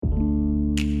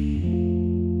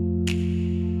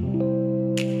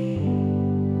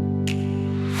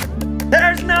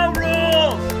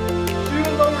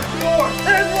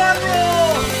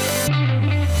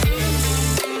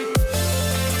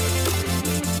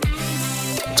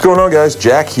What's going on, guys?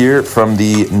 Jack here from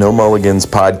the No Mulligans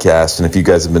podcast. And if you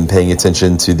guys have been paying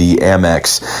attention to the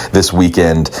Amex this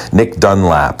weekend, Nick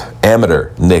Dunlap,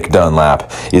 amateur Nick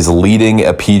Dunlap, is leading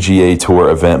a PGA Tour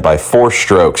event by 4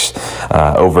 strokes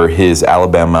over his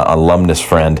Alabama alumnus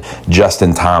friend,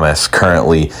 Justin Thomas,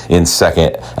 currently in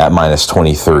second at minus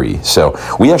 23. So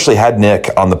we actually had Nick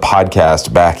on the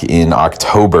podcast back in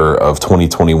October of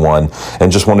 2021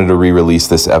 and just wanted to re-release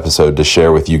this episode to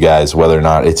share with you guys whether or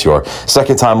not it's your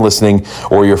second time listening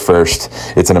or your first.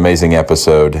 It's an amazing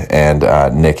episode, and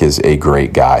Nick is a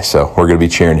great guy. So we're going to be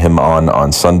cheering him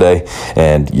on Sunday,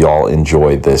 and y'all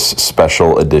enjoy this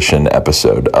special edition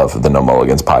episode of the No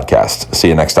Mulligans podcast. See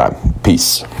you next time.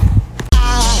 Peace.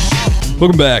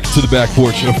 Welcome back to the back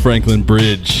porch of Franklin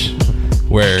Bridge,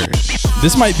 where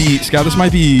this might be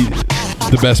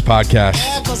the best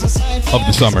podcast of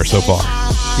the summer so far.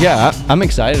 Yeah, I'm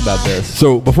excited about this.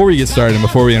 So before we get started and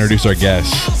before we introduce our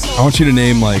guests, I want you to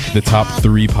name like the top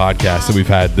 3 podcasts that we've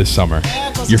had this summer.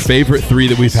 Your favorite 3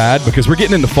 that we've had, because we're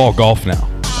getting into fall golf now.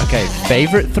 Okay,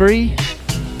 favorite 3?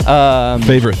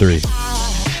 Favorite 3.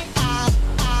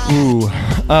 Ooh.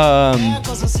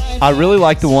 I really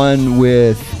like the one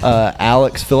with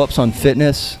Alex Phillips on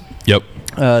fitness. Yep.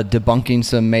 Debunking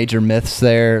some major myths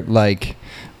there. Like,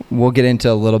 we'll get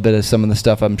into a little bit of some of the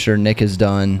stuff I'm sure Nick has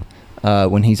done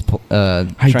when he's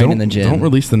training in the gym. Don't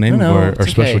release the name of our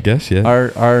special guest yet.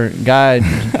 Our guy,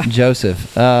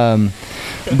 Joseph.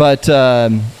 But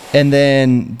and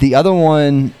then the other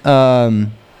one,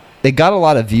 it got a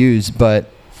lot of views, but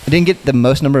I didn't get the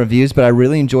most number of views, but I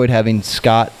really enjoyed having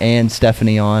Scott and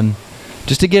Stephanie on.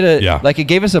 Just to get it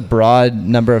gave us a broad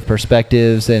number of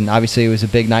perspectives, and obviously it was a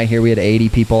big night here. We had 80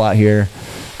 people out here.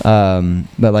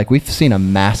 But like, we've seen a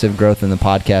massive growth in the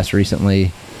podcast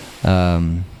recently.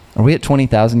 Are we at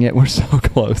 20,000 yet? We're so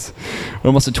close. We're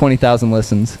almost at 20,000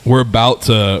 listens. We're about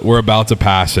to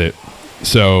pass it.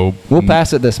 So we'll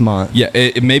pass it this month. Yeah,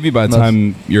 it maybe by the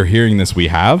time you're hearing this, we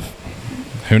have.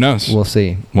 Who knows? We'll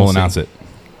see. We'll announce it.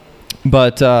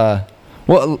 But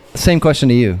well, same question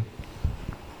to you.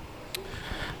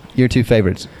 Your 2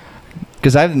 favorites,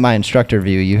 because I have my instructor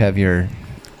view. You have your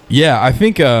I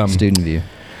think student view.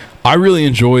 I really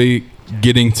enjoy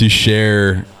getting to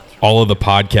share all of the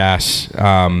podcasts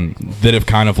that have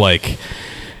kind of like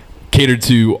catered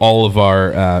to all of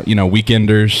our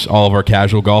weekenders, all of our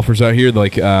casual golfers out here.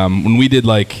 Like when we did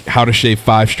like how to shave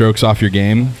 5 strokes off your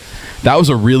game, that was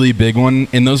a really big one.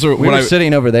 And those are we were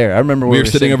sitting over there. I remember we were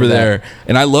sitting over there,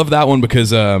 and I love that one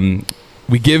because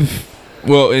we give.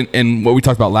 Well, and what we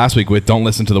talked about last week with don't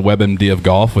listen to the WebMD of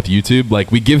golf with YouTube,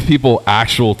 like we give people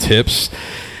actual tips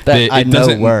that it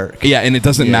doesn't work. Yeah, and it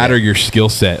doesn't matter your skill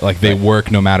set. Like they work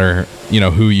no matter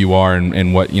who you are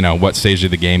and what stage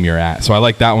of the game you're at. So I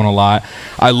like that one a lot.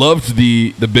 I loved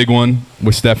the big one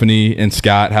with Stephanie and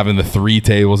Scott having the 3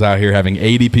 tables out here, having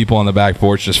 80 people on the back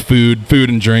porch, just food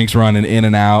and drinks running in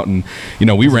and out, and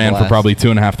we ran for probably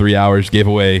 2.5, 3 hours, gave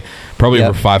away probably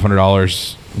over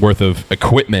 $500 worth of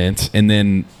equipment, and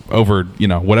then over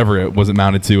whatever it was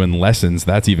amounted to in lessons.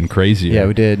 That's even crazier. Yeah,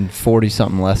 we did 40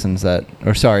 something lessons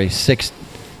 6.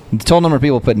 The total number of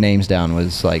people put names down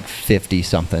was like 50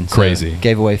 something. So crazy.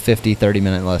 Gave away 50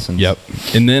 30-minute lessons. Yep.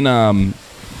 And then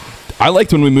I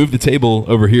liked when we moved the table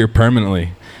over here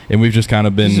permanently, and we've just kind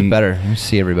of been. This is better. You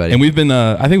see everybody. And we've been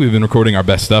I think we've been recording our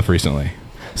best stuff recently.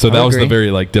 So that was the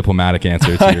very diplomatic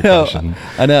answer to your question.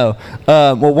 I know.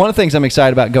 Well, one of the things I'm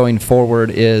excited about going forward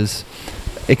is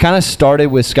it kind of started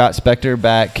with Scott Spector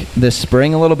back this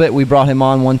spring a little bit. We brought him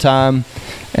on one time,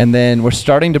 and then we're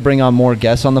starting to bring on more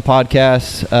guests on the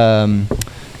podcast.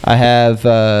 I have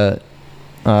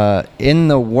in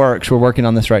the works, we're working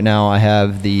on this right now, I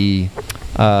have the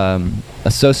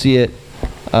associate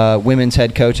women's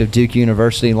head coach of Duke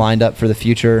University lined up for the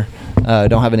future.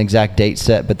 Don't have an exact date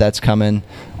set, but that's coming.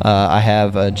 I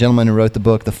have a gentleman who wrote the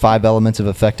book, The 5 Elements of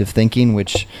Effective Thinking,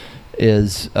 which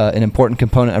is an important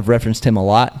component. I've referenced him a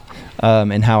lot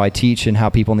in how I teach and how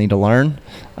people need to learn.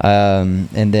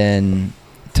 And then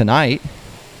tonight,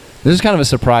 this is kind of a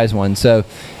surprise one. So,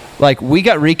 like, we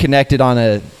got reconnected on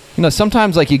a,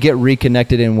 sometimes like you get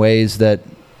reconnected in ways that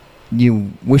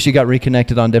you wish you got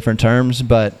reconnected on different terms.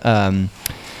 But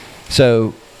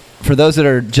so for those that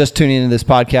are just tuning into this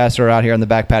podcast or out here on the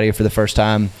back patio for the first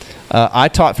time, I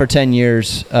taught for 10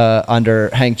 years under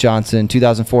Hank Johnson,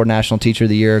 2004 National Teacher of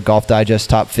the Year, Golf Digest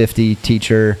Top 50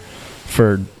 teacher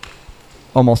for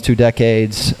almost 2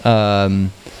 decades.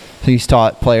 He's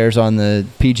taught players on the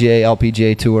PGA,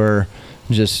 LPGA Tour,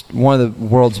 just one of the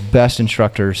world's best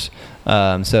instructors.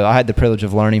 So I had the privilege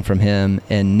of learning from him.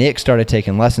 And Nick started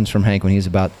taking lessons from Hank when he was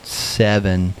about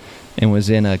 7 and was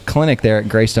in a clinic there at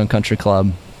Greystone Country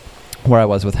Club where I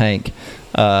was with Hank.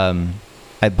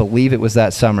 I believe it was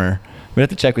that summer. We have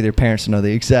to check with your parents to know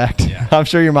the exact. Yeah. I'm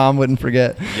sure your mom wouldn't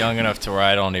forget. Young enough to where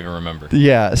I don't even remember.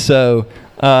 Yeah. So,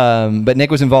 but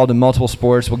Nick was involved in multiple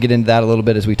sports. We'll get into that a little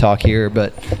bit as we talk here.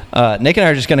 But Nick and I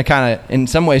are just going to kind of, in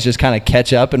some ways, just kind of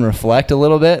catch up and reflect a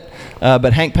little bit.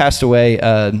 But Hank passed away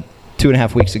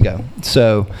 2.5 weeks ago.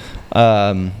 So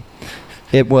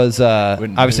it was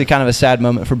obviously kind of a sad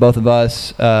moment for both of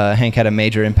us. Hank had a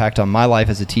major impact on my life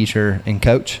as a teacher and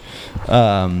coach.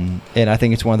 And I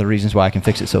think it's one of the reasons why I can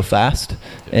fix it so fast.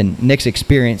 And Nick's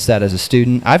experienced that as a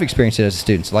student. I've experienced it as a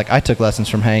student. So, like, I took lessons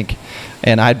from Hank,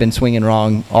 and I'd been swinging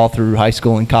wrong all through high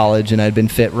school and college, and I'd been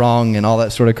fit wrong and all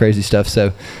that sort of crazy stuff.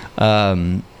 So,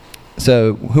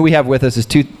 so who we have with us is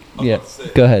yeah,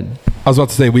 go ahead. I was about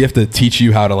to say we have to teach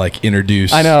you how to like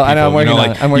introduce. I know. I'm people. working on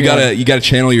it. I'm working on it. You gotta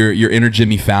channel your inner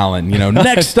Jimmy Fallon.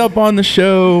 Next up on the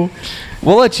show.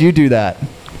 We'll let you do that.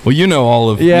 Well, you know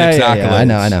all of Nick's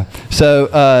accolades. I know.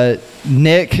 So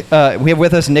Nick, we have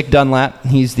with us Nick Dunlap.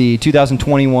 He's the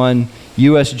 2021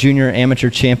 U.S. Junior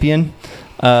Amateur Champion.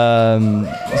 So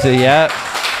yeah.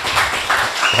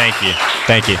 Thank you.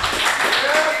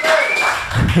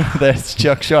 That's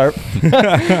Chuck Sharp.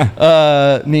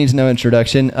 Needs no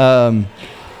introduction.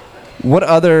 What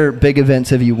other big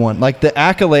events have you won? Like, the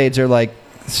accolades are like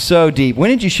so deep. When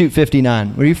did you shoot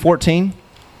 59? Were you 14?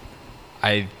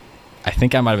 I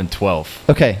think I might have been 12.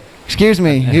 Okay. Excuse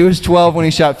me. He was 12 when he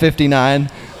shot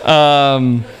 59.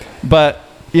 But,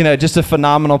 just a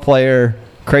phenomenal player,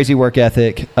 crazy work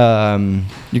ethic.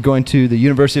 You're going to the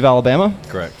University of Alabama?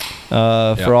 Correct.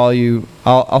 For all you,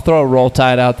 I'll throw a Roll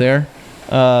Tide out there.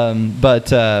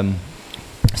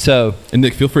 So. And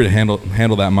Nick, feel free to handle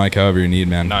that mic however you need,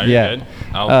 man. No, you're good.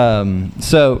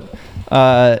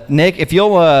 Nick, if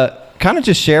you'll kind of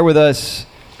just share with us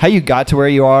how you got to where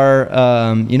you are.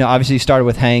 Obviously you started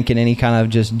with Hank, and any kind of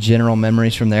just general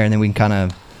memories from there, and then we'll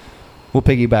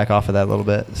piggyback off of that a little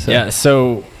bit. So. Yeah.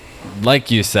 So, like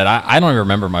you said, I don't even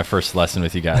remember my first lesson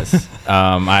with you guys.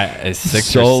 I was 6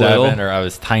 So or 7, little. or I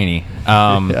was tiny.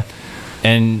 Yeah.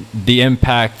 And the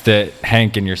impact that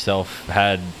Hank and yourself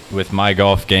had with my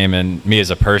golf game and me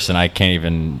as a person, I can't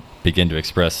even begin to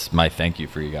express my thank you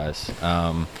for you guys.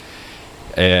 I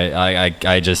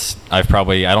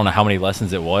don't know how many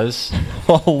lessons it was.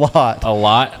 A lot.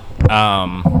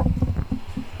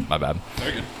 My bad.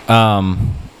 Very good.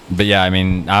 But yeah, I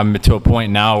mean, I'm to a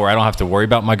point now where I don't have to worry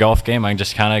about my golf game. I can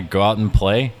just kind of go out and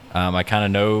play. I kind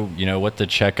of know, what to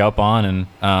check up on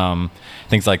and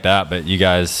things like that. But you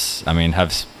guys, I mean,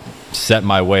 have set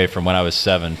my way from when I was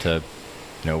 7 to,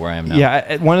 where I am now.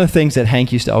 Yeah, one of the things that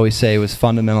Hank used to always say was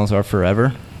fundamentals are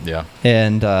forever. Yeah.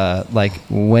 And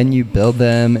when you build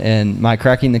them, and my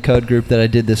Cracking the Code group that I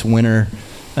did this winter,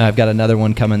 I've got another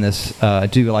one coming I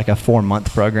do like a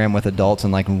 4-month program with adults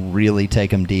and really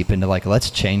take them deep into let's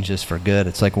change this for good.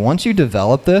 It's once you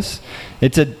develop this,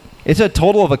 it's a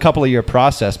total of a couple of year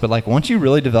process, but once you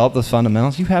really develop those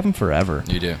fundamentals, you have them forever.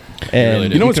 You do. And really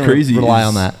do. You know what's crazy? Rely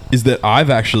on that. Is that I've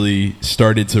actually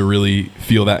started to really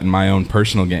feel that in my own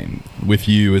personal game with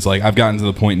you. It's I've gotten to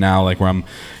the point now where I'm,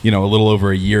 a little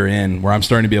over a year in, where I'm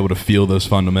starting to be able to feel those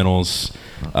fundamentals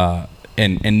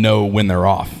and know when they're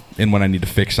off and when I need to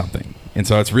fix something. And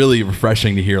so it's really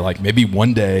refreshing to hear maybe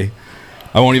one day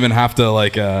I won't even have to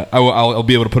I'll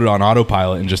be able to put it on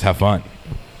autopilot and just have fun.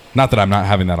 Not that I'm not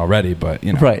having that already, but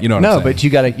right. You know what I'm saying. But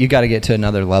you gotta get to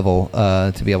another level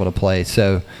to be able to play.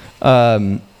 So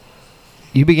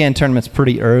you began tournaments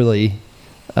pretty early,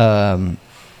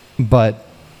 but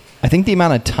I think the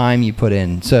amount of time you put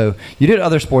in. So you did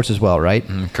other sports as well, right?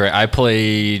 Correct. I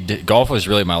played golf. Was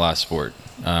really my last sport.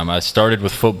 I started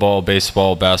with football,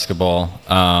 baseball, basketball,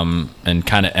 and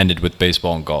kind of ended with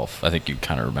baseball and golf. I think you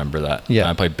kind of remember that. Yeah.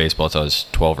 I played baseball until I was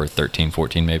 12 or 13,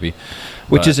 14 maybe.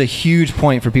 Which is a huge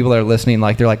point for people that are listening.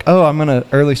 They're like, oh, I'm going to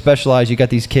early specialize. You got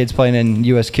these kids playing in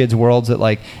U.S. Kids Worlds at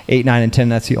 8, 9, and 10.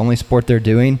 That's the only sport they're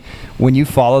doing. When you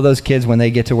follow those kids, when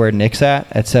they get to where Nick's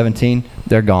at 17,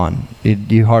 they're gone.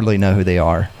 You hardly know who they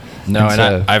are. No,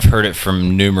 I've heard it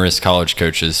from numerous college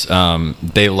coaches.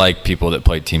 They like people that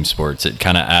play team sports. It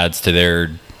kind of adds to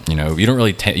their, you don't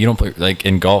really, you don't play,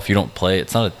 in golf, you don't play,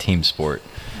 it's not a team sport.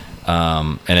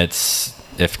 And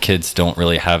if kids don't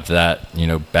really have that,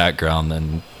 background,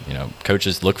 then,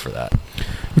 coaches look for that.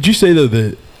 Would you say, though,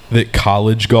 that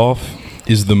college golf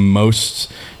is the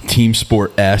most team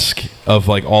sport-esque of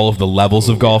like all of the levels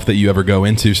of golf that you ever go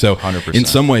into. So 100%. in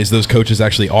some ways, those coaches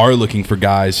actually are looking for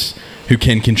guys who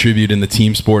can contribute in the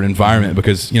team sport environment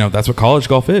because, that's what college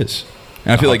golf is.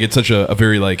 And I feel like it's such a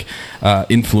very like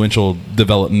influential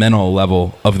developmental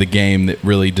level of the game that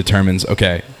really determines,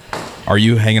 okay, are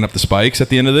you hanging up the spikes at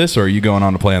the end of this, or are you going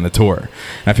on to play on the tour?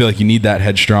 And I feel like you need that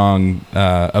headstrong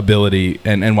ability,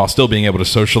 and while still being able to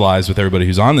socialize with everybody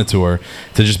who's on the tour,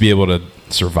 to just be able to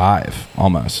survive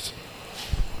almost.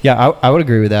 Yeah, I would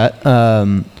agree with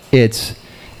that.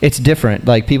 It's different.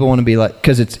 Like people want to be like,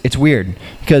 because it's weird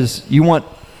because you want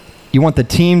the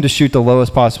team to shoot the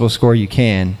lowest possible score you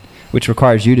can, which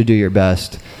requires you to do your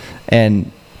best,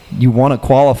 and you want to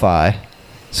qualify.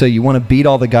 So you want to beat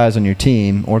all the guys on your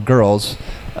team or girls,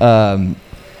 and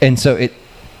so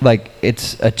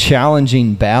it's a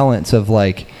challenging balance of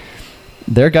like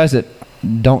there are guys that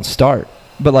don't start,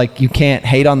 but like you can't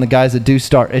hate on the guys that do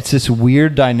start. It's this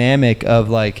weird dynamic of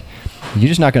like you're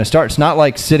just not going to start. It's not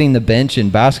like sitting the bench in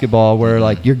basketball where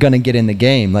like you're going to get in the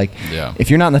game. Like if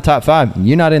you're not in the top 5,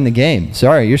 you're not in the game.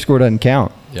 Sorry, your score doesn't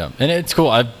count. Yeah, and it's cool.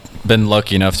 I've been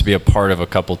lucky enough to be a part of a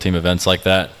couple team events like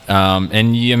that,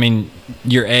 and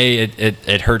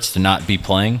it hurts to not be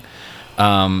playing,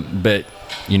 but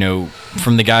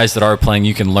from the guys that are playing,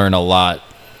 you can learn a lot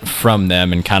from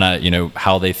them and kind of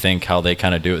how they think, how they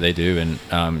kind of do what they do,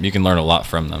 and you can learn a lot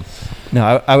from them.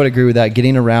 No, I would agree with that.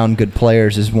 Getting around good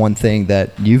players is one thing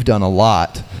that you've done a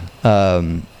lot. I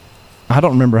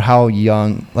don't remember how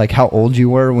old you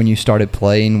were when you started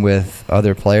playing with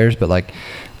other players, but like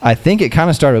I think it kind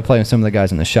of started playing with some of the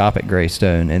guys in the shop at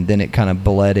Greystone, and then it kind of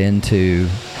bled into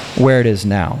where it is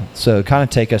now. So kind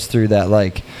of take us through that,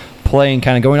 like playing,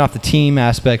 kind of going off the team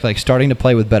aspect, like starting to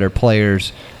play with better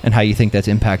players, and how you think that's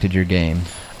impacted your game.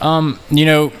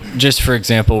 Just for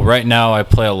example, right now I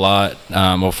play a lot.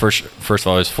 First of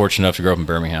all, I was fortunate enough to grow up in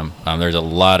Birmingham. There's a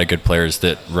lot of good players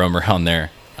that roam around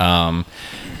there.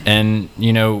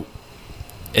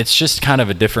 It's just kind of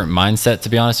a different mindset, to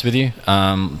be honest with you.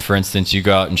 For instance, you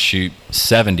go out and shoot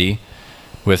 70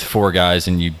 with 4 guys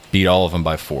and you beat all of them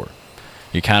by 4.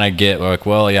 You kind of get like,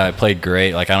 well, yeah, I played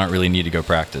great. Like, I don't really need to go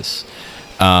practice.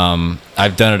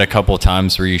 I've done it a couple of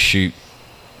times where you shoot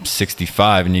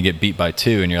 65 and you get beat by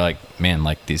 2 and you're like, man,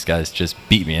 like these guys just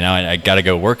beat me. And now I got to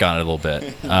go work on it a little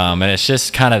bit. And it's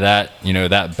just kind of that,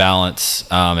 that balance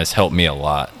has helped me a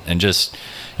lot. And just,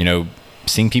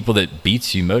 seeing people that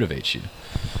beats you motivates you.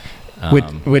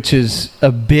 Which is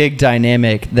a big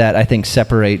dynamic that I think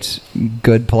separates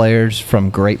good players from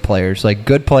great players. Like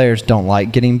good players don't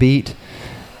like getting beat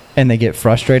and they get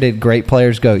frustrated. Great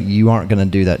players go, you aren't going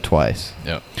to do that twice.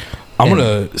 Yep. I'm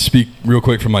going to speak real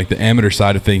quick from like the amateur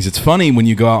side of things. It's funny when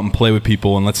you go out and play with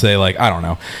people and let's say like, I don't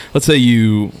know, let's say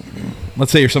you're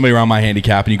somebody around my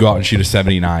handicap and you go out and shoot a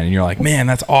 79 and you're like, man,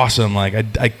 that's awesome. Like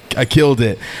I killed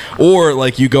it. Or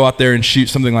like you go out there and shoot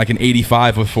something like an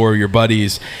 85 with 4 of your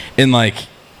buddies and like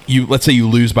let's say you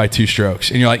lose by 2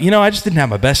 strokes and you're like, I just didn't have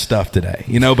my best stuff today,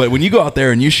 but when you go out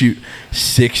there and you shoot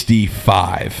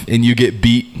 65 and you get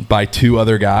beat by 2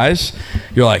 other guys,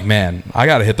 you're like, man, I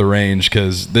got to hit the range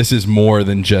because this is more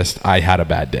than just I had a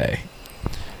bad day.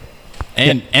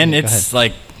 And it's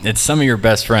like, it's some of your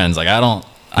best friends. Like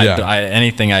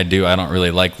anything I do, I don't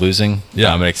really like losing.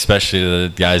 Yeah. Especially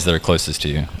the guys that are closest to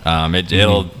you.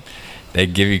 They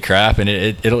give you crap and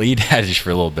it'll eat at you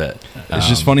for a little bit. It's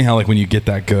just funny how like when you get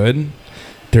that good,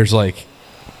 there's like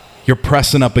you're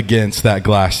pressing up against that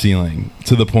glass ceiling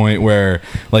to the point where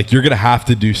like you're gonna have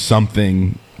to do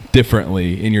something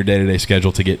differently in your day-to-day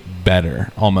schedule to get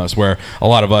better. Almost where a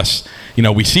lot of us,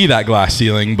 we see that glass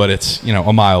ceiling, but it's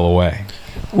a mile away.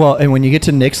 Well, and when you get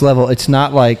to Nick's level, it's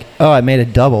not like, oh, I made a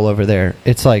double over there.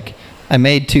 It's like I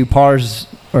made 2 pars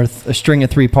or a string of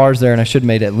 3 pars there, and I should have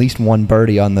made at least 1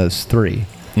 birdie on those 3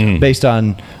 based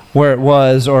on where it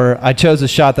was. Or I chose a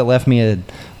shot that left me a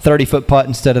 30-foot putt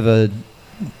instead of a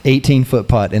 18-foot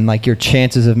putt, and like your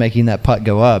chances of making that putt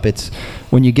go up. It's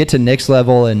when you get to Nick's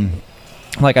level and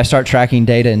like I start tracking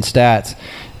data and stats,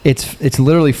 it's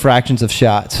literally fractions of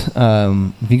shots.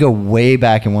 If you go way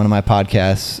back in one of my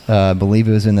podcasts, I believe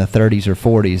it was in the 30s or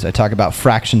 40s, I talk about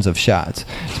fractions of shots.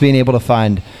 It's being able to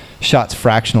find shots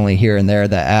fractionally here and there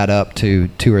that add up to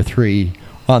 2 or 3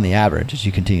 on the average as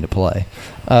you continue to play.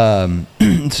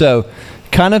 So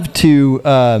kind of to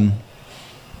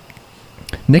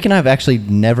Nick and I have actually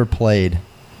never played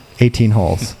 18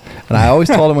 holes. And I always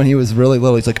told him when he was really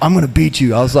little, he's like, I'm going to beat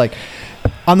you. I was like,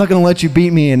 I'm not going to let you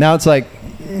beat me. And now it's like,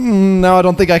 no, I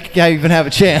don't think I even have a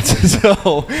chance.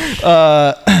 So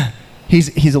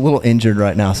he's a little injured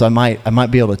right now, so I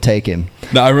might be able to take him.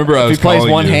 No, I remember if he plays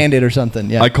one-handed or something.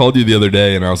 Yeah, I called you the other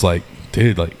day and I was like,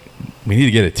 dude, like, we need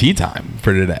to get a tee time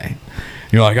for today.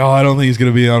 You're like, oh, I don't think he's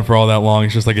going to be on for all that long.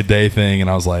 It's just like a day thing. And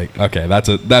I was like, okay, that's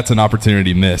an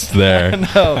opportunity missed there.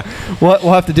 No,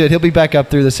 we'll have to do it. He'll be back up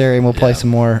through this area, and we'll play some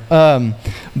more.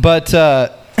 But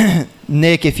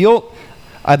Nick,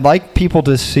 I'd like people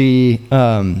to see.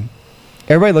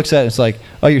 Everybody looks at it, it's like,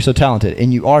 oh, you're so talented,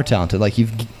 and you are talented. Like,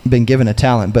 you've been given a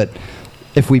talent. But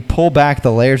if we pull back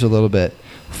the layers a little bit,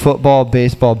 football,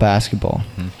 baseball, basketball,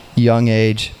 young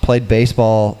age, played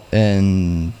baseball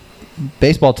to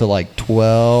like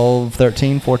 12,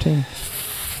 13, 14?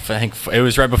 I think it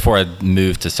was right before I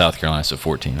moved to South Carolina, so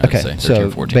 14, I would say. 13 so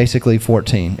or 14. Basically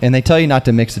 14. And they tell you not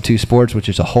to mix the two sports, which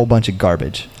is a whole bunch of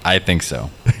garbage. I think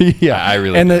so. Yeah. I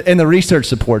really and the research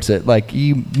supports it. Like,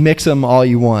 you mix them all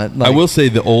you want. Like, I will say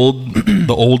the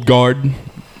old guard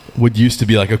would used to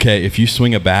be like, okay, if you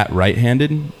swing a bat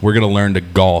right-handed, we're going to learn to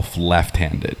golf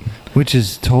left-handed. Which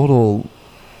is total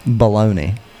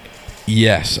baloney.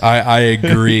 Yes, I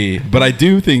agree. But I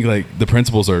do think, like, the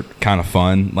principles are kind of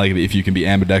fun. Like, if you can be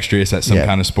ambidextrous at some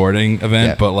kind of sporting event.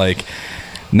 Yeah. But, like,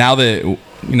 now that,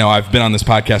 you know, I've been on this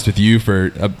podcast with you for,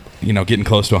 getting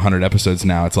close to 100 episodes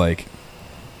now, it's like,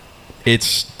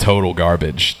 it's total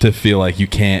garbage to feel like you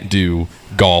can't do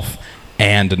golf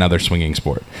and another swinging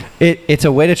sport. It's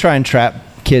a way to try and trap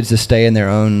kids to stay in their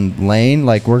own lane.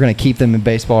 Like, we're going to keep them in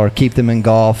baseball or keep them in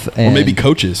golf. Or maybe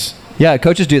coaches. Yeah,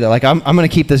 coaches do that. Like, I'm going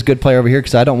to keep this good player over here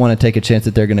because I don't want to take a chance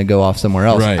that they're going to go off somewhere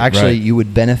else. Right, Actually, you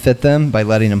would benefit them by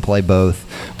letting them play both.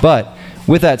 But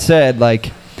with that said,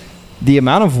 like, the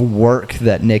amount of work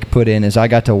that Nick put in as I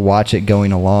got to watch it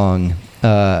going along,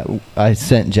 I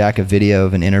sent Jack a video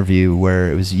of an interview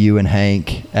where it was you and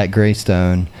Hank at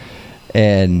Greystone,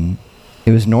 and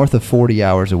it was north of 40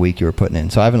 hours a week you were putting in.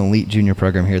 So I have an elite junior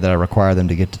program here that I require them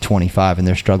to get to 25, and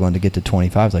they're struggling to get to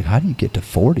 25. It's like, how do you get to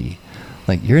 40?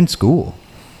 Like, you're in school.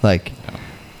 Like,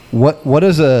 what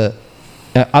is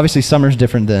obviously summer's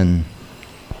different than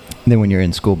when you're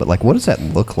in school, but, like, what does that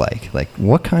look like? Like,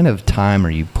 what kind of time are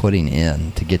you putting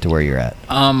in to get to where you're at?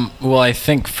 Well, I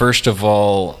think first of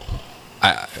all,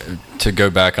 to go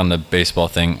back on the baseball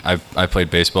thing, I played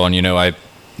baseball, and, I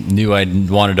knew I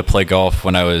wanted to play golf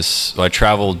when I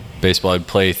traveled baseball. I'd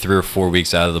play 3 or 4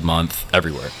 weeks out of the month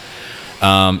everywhere.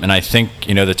 And I think,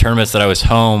 the tournaments that I was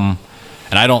home,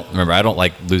 and I don't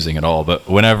like losing at all, but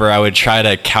whenever I would try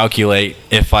to calculate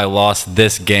if I lost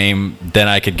this game, then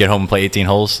I could get home and play 18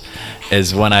 holes,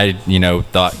 is when I,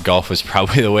 thought golf was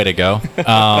probably the way to go.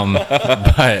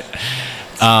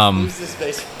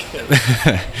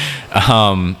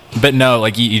 But no,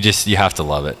 like, you have to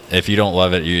love it. If you don't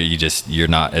love it,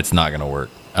 it's not going to work.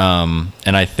 And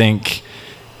I think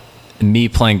me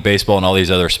playing baseball and all these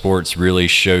other sports really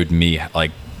showed me,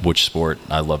 like, which sport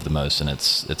I love the most, and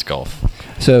it's golf.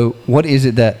 So what is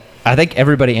it that, I think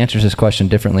everybody answers this question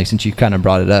differently since you kind of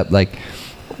brought it up. Like,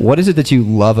 what is it that you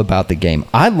love about the game?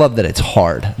 I love that it's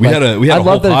hard. We had a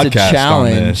whole podcast on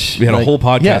this. We had a whole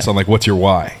podcast on, like, what's your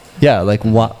why? Yeah, like,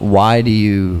 why do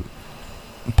you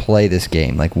play this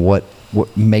game? Like, what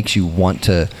makes you want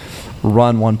to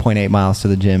run 1.8 miles to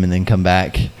the gym and then come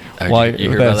back? You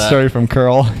hear about that story from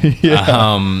Curl?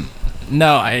 Yeah.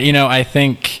 No, I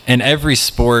think in every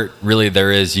sport, really,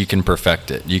 you can perfect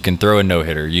it. You can throw a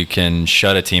no-hitter. You can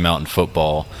shut a team out in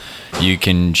football. You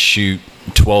can shoot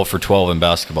 12 for 12 in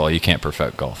basketball. You can't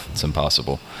perfect golf. It's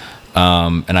impossible.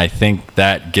 And I think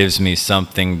that gives me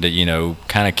something to,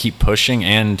 kind of keep pushing.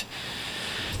 And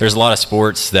there's a lot of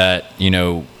sports that,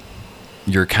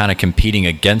 you're kind of competing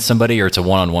against somebody, or it's a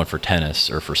one-on-one for tennis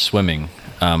or for swimming.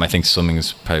 I think swimming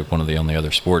is probably one of the only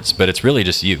other sports, but it's really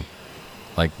just you.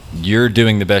 Like, you're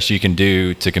doing the best you can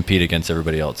do to compete against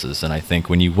everybody else's. And I think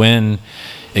when you win,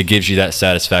 it gives you that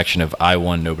satisfaction of, I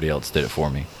won, nobody else did it for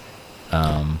me.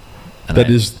 That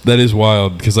is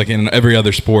wild, because, like, in every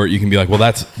other sport, you can be like, well,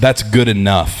 that's good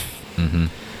enough. Mm-hmm.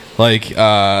 Like,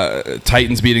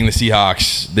 Titans beating the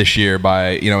Seahawks this year by,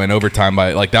 in overtime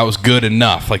by, like, that was good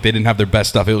enough. Like, they didn't have their best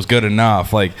stuff. It was good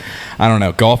enough. Like, I don't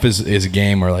know. Golf is a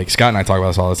game where, like, Scott and I talk about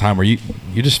this all the time, where you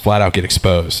just flat out get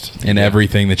exposed in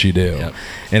everything that you do. Yep.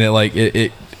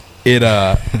 And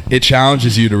it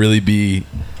challenges you to really be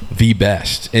the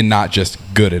best and not just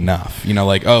good enough.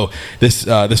 Like, oh, this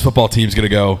football team's going to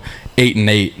go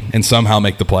 8-8 and somehow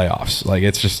make the playoffs. Like,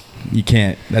 it's just, you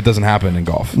can't. That doesn't happen in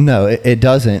golf. No, it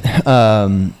doesn't.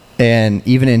 And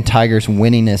even in Tiger's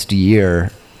winningest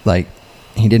year, like,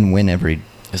 he didn't win every.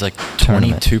 It's like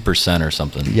 22% or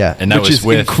something. Yeah, and that was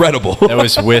incredible. That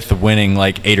was with winning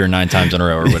like 8 or 9 times in a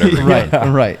row or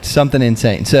whatever. Right, something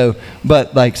insane. So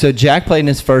Jack played in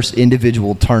his first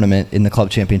individual tournament in the club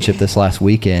championship this last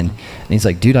weekend, and he's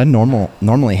like, dude, I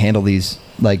normally handle these,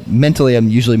 like, mentally I'm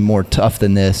usually more tough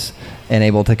than this, and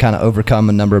able to kind of overcome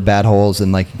a number of bad holes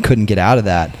and like couldn't get out of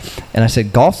that. And I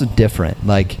said, golf's different.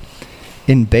 Like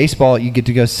in baseball, you get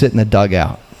to go sit in the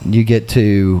dugout. You get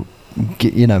to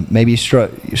maybe you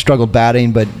struggled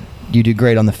batting, but you do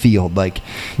great on the field. Like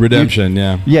redemption.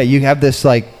 Yeah. You have this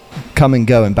like come and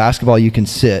go. In basketball, you can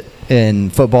sit. In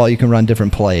football, you can run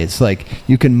different plays. Like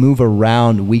you can move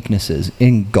around weaknesses.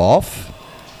 In golf,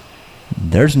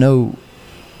 there's no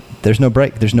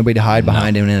break. There's nobody to hide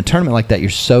behind him. And in a tournament like that,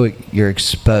 you're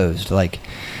exposed. Like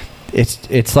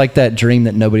it's like that dream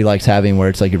that nobody likes having, where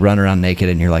it's like you run around naked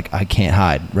and you're like, I can't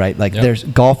hide, right? Like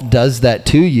golf does that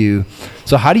to you.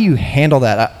 So how do you handle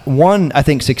that? One, I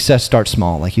think success starts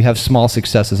small. Like you have small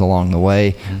successes along the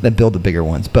way that build the bigger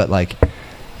ones. But like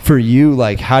for you,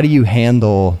 like how do you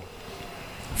handle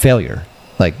failure?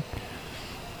 Like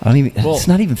it's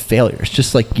not even failure. It's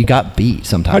just like you got beat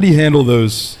sometimes. How do you handle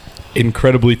those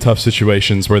incredibly tough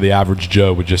situations where the average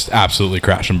Joe would just absolutely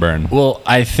crash and burn? Well,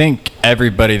 I think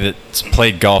everybody that's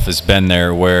played golf has been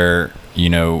there, where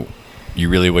you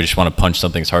really would just want to punch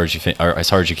something as hard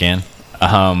as you can,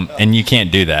 and you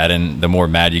can't do that. And the more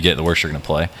mad you get, the worse you're going to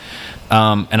play.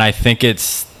 And I think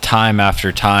it's time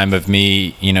after time of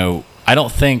me. I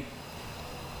don't think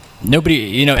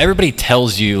everybody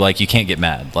tells you like you can't get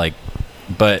mad, like,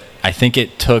 but I think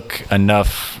it took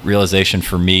enough realization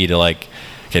for me to like,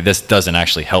 okay, this doesn't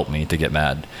actually help me to get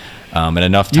mad. And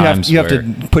enough times you have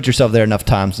to put yourself there enough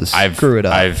times to screw it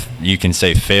up. You can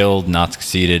say failed, not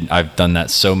succeeded. I've done that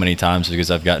so many times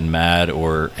because I've gotten mad,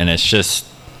 and it's just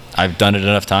I've done it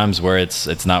enough times where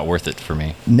it's not worth it for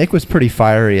me. Nick was pretty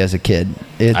fiery as a kid.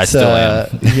 I still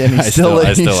am. Yeah, he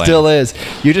still is.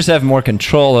 You just have more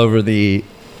control over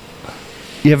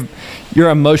you're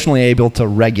emotionally able to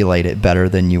regulate it better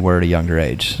than you were at a younger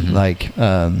age. Mm-hmm. Like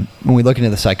when we look into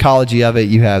the psychology of it,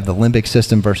 you have the limbic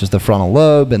system versus the frontal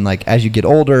lobe, and like as you get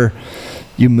older,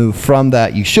 you move from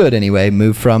that. You should anyway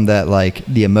move from that, like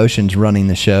the emotions running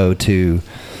the show, to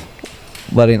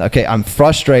letting. Okay, I'm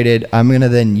frustrated. I'm gonna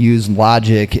then use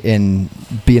logic and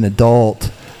be an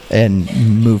adult and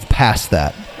move past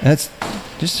that. And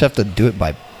just have to do it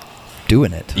by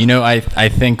doing it. I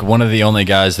think one of the only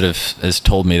guys that has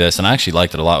told me this, and I actually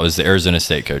liked it a lot, was the Arizona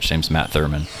State coach. His name's Matt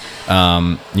Thurman.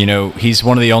 He's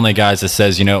one of the only guys that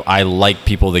says, I like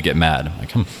people that get mad. I'm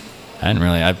like,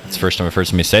 it's the first time I've heard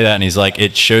somebody say that. And he's like,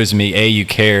 it shows me, A, you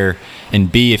care, and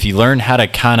B, if you learn how to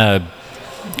kind of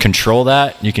control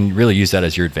that, you can really use that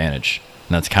as your advantage.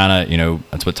 And that's kind of,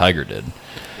 that's what Tiger did.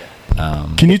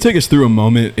 Can you take us through a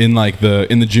moment in like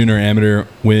in the junior amateur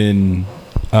when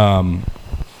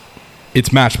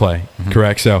it's match play,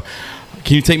 correct? So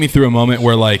can you take me through a moment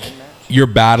where like you're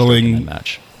battling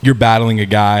a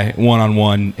guy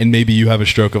one-on-one, and maybe you have a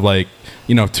stroke of like,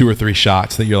 2 or 3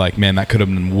 shots that you're like, man, that could have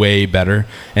been way better,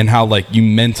 and how like you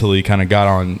mentally kind of got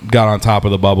on top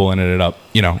of the bubble and ended up,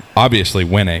 obviously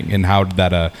winning, and how did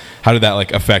that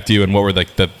like affect you, and what were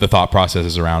like the thought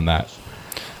processes around that?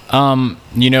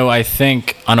 I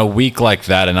think on a week like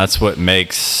that, and that's what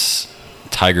makes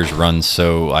Tiger's run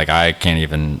so, like, I can't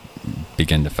even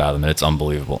begin to fathom it. It's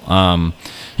unbelievable.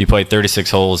 You play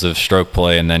 36 holes of stroke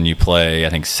play, and then you play, I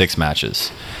think, 6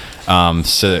 matches.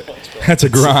 So that's a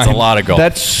grind. It's a lot of golf.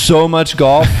 That's so much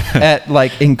golf at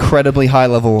like incredibly high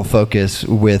level of focus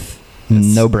with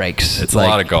no breaks. It's like, a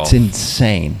lot of golf. It's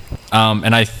insane.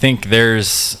 And I think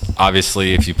there's,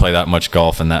 obviously, if you play that much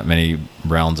golf and that many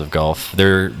rounds of golf,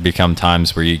 there become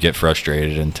times where you get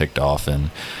frustrated and ticked off.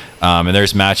 And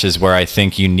there's matches where I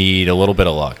think you need a little bit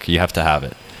of luck. You have to have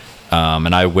it.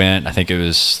 And I think it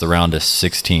was the round of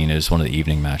 16. It was one of the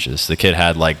evening matches. The kid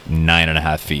had like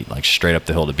 9.5 feet, like straight up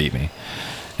the hill to beat me,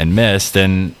 and missed.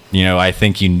 And, I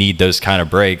think you need those kind of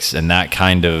breaks and that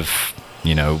kind of, a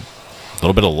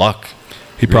little bit of luck.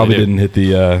 He probably didn't hit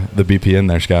the BPN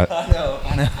there, Scott. I know.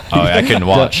 Oh, I couldn't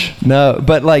watch. No,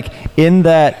 but like in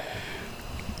that,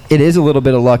 it is a little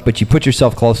bit of luck, but you put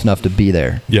yourself close enough to be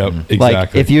there. Yep, exactly.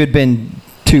 Like if you had been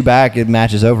 2 back, it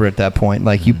matches over at that point.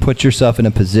 Like you put yourself in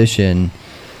a position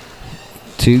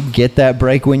to get that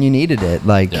break when you needed it.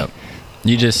 Like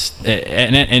you just,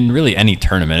 and really any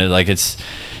tournament,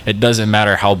 it doesn't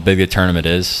matter how big a tournament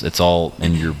is. It's all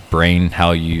in your brain,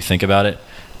 how you think about it.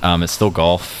 It's still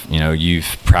golf.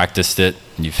 You've practiced it.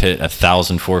 You've hit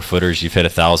 1,000 4-footers. You've hit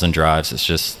 1,000 drives. It's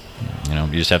just,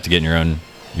 you just have to get in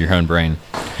your own brain.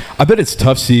 I bet it's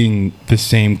tough seeing the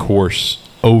same course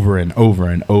over and over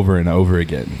and over and over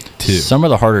again too. Some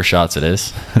of the harder shots it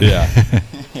is. Yeah.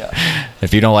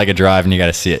 If you don't like a drive and you got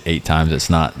to see it 8 times, it's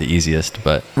not the easiest.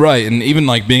 But right, and even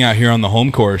like being out here on the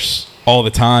home course, all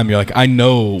the time, you're like, I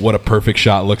know what a perfect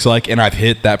shot looks like, and I've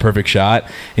hit that perfect shot,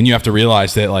 and you have to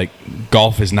realize that like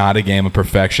golf is not a game of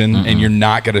perfection, and you're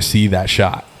not going to see that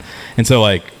shot. And so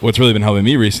like what's really been helping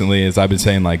me recently is I've been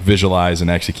saying like visualize and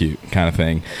execute kind of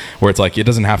thing, where it's like it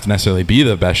doesn't have to necessarily be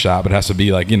the best shot, but it has to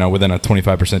be like, you know, within a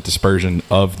 25% dispersion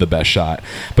of the best shot.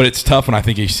 But it's tough when I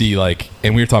think you see like,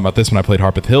 and we were talking about this when I played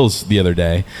Harpeth Hills the other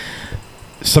day,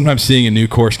 sometimes seeing a new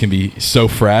course can be so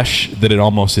fresh that it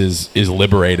almost is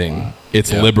liberating.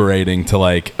 It's liberating to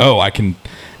like, oh, I can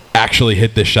actually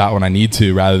hit this shot when I need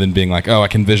to, rather than being like, oh, I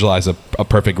can visualize a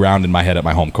perfect round in my head at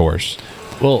my home course.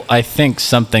 Well, I think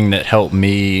something that helped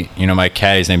me, you know, my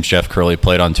caddy's name's Jeff Curley,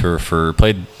 played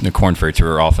the Corn Ferry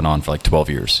Tour off and on for like 12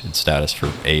 years, in status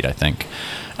for 8, I think.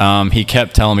 He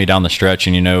kept telling me down the stretch,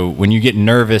 and you know, when you get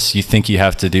nervous, you think you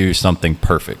have to do something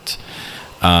perfect.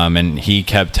 And he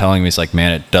kept telling me, he's like,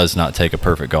 man, it does not take a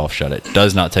perfect golf shot. It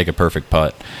does not take a perfect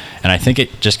putt. And I think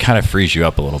it just kind of frees you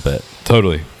up a little bit.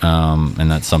 Totally.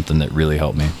 And that's something that really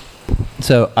helped me.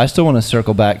 So I still want to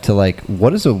circle back to like,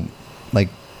 what is a, like,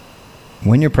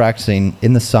 when you're practicing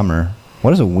in the summer, what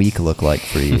does a week look like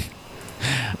for you?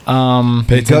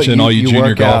 Pay attention, all you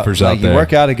junior golfers out there. You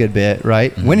work out a good bit,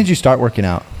 right? Mm-hmm. When did you start working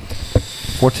out?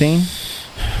 14?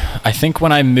 I think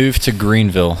when I moved to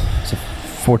Greenville. So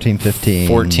 14,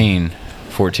 15.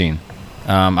 14.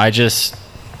 I just,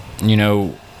 you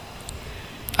know,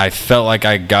 I felt like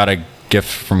I got a gift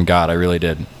from God. I really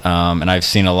did. And I've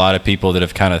seen a lot of people that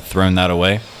have kind of thrown that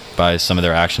away by some of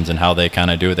their actions and how they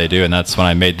kind of do what they do. And that's when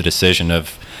I made the decision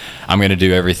of, I'm going to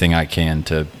do everything I can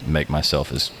to make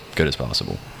myself as good as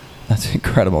possible. That's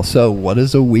incredible. So what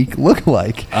does a week look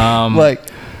like? Like,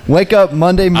 wake up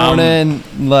Monday morning.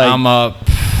 I'm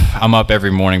up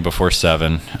every morning before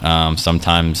 7.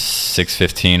 Sometimes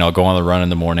 6:15. I'll go on the run in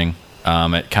the morning.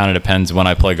 It kind of depends when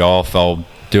I play golf. I'll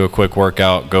do a quick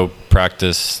workout, go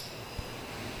practice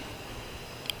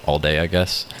all day, I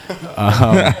guess.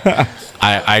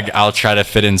 I'll try to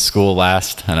fit in school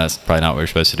last, and that's probably not what you're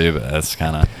supposed to do, but that's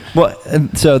kind of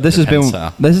so this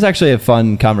is actually a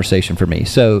fun conversation for me.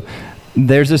 So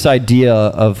there's this idea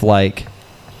of like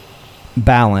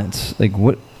balance. Like,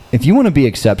 what if you want to be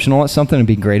exceptional at something and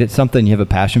be great at something, you have a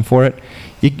passion for it,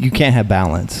 you can't have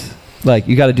balance. Like,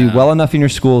 you got to do well enough in your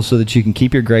school so that you can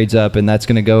keep your grades up, and that's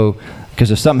going to go,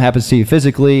 because if something happens to you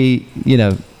physically, you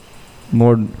know,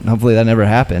 Lord, hopefully that never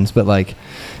happens, but like,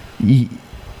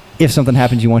 if something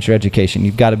happens, you want your education,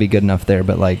 you've got to be good enough there.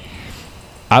 But like,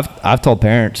 I've told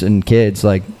parents and kids,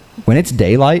 like, when it's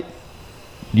daylight,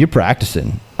 you're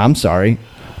practicing. I'm sorry.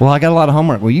 Well, I got a lot of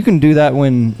homework. Well, you can do that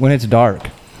when it's dark.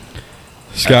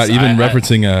 Scott,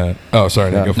 referencing oh,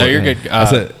 sorry. Yeah. Go for No, it. you're good.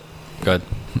 That's it. Good.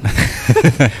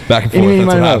 Back and forth. That's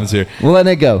what happens here. We'll let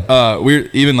it go. We're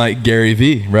even like Gary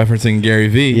V, referencing Gary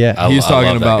V. Yeah. He's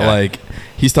talking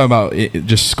about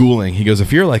just schooling. He goes,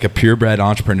 if you're like a purebred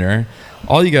entrepreneur,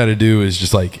 all you got to do is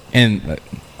just like, and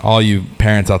all you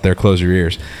parents out there, close your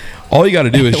ears. All you got to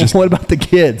do is just. What about the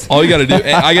kids? All you got to do,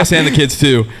 and I guess, and the kids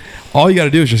too. All you got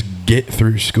to do is just get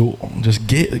through school. Just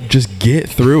get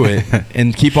through it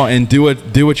and keep on and do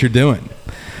what you're doing.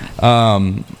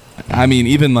 I mean,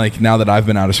 even like now that I've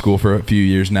been out of school for a few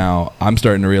years now, I'm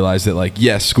starting to realize that like,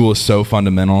 yes, school is so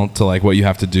fundamental to like what you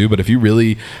have to do. But if you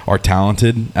really are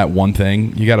talented at one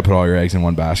thing, you got to put all your eggs in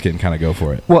one basket and kind of go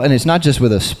for it. Well, and it's not just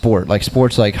with a sport. Like,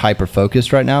 sport's like hyper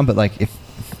focused right now, but like if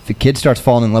the kid starts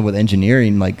falling in love with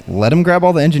engineering, like, let them grab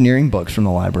all the engineering books from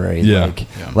the library.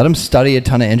 Let them study a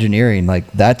ton of engineering.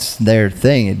 Like, that's their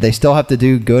thing. They still have to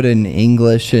do good in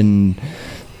English and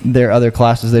their other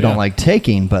classes they don't like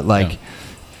taking, but like,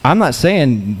 I'm not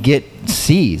saying get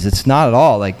C's. It's not at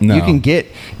all. Like, you can get,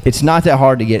 it's not that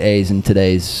hard to get A's in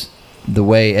today's, the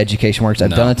way education works. I've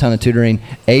done a ton of tutoring.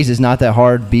 A's is not that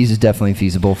hard. B's is definitely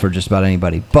feasible for just about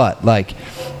anybody. But like,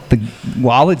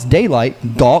 while it's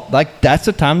daylight, golf, like, that's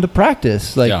the time to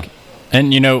practice. Like,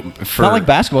 and you know, for not like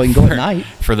basketball, you can go at night.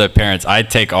 For the parents, I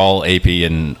take all AP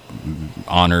and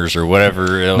honors or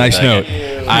whatever. Nice note.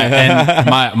 And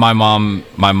my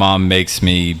mom makes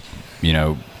me, you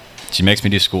know, she makes me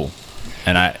do school,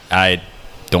 and I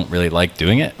don't really like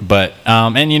doing it. But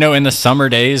and you know, in the summer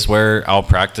days where I'll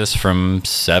practice from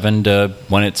 7 to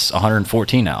when it's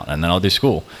 114 out, and then I'll do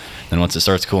school. Then once it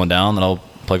starts cooling down, then I'll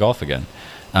play golf again.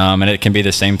 And it can be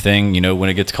the same thing, you know, when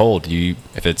it gets cold.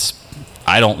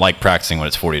 I don't like practicing when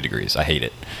it's 40 degrees. I hate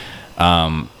it.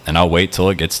 And I'll wait till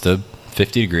it gets to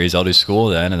 50 degrees. I'll do school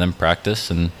then, and then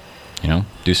practice, and you know,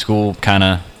 do school kind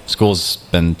of. School's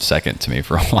been second to me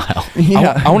for a while.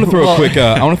 I want to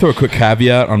throw a quick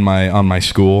caveat on my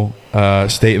school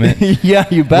statement. Yeah,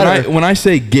 you better. When I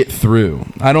say get through,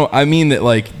 I mean that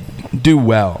like do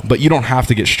well, but you don't have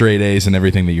to get straight A's in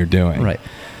everything that you're doing. Right.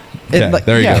 Okay,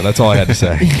 there you go. That's all I had to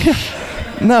say.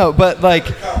 No, but like.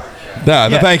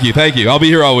 Thank you. I'll be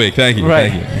here all week. Thank you.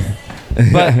 Right.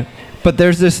 Thank you. But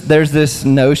there's this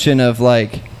notion of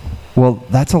like, well,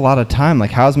 that's a lot of time.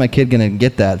 Like, how's my kid gonna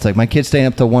get that? It's like my kid's staying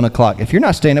up till 1 o'clock. If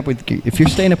you're staying up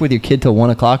with your kid till 1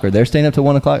 o'clock, or they're staying up till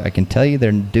 1 o'clock, I can tell you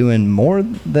they're doing more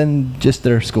than just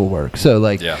their schoolwork. So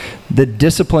like, the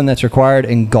discipline that's required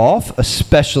in golf,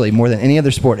 especially more than any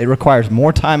other sport, it requires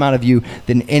more time out of you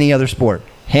than any other sport.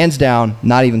 Hands down,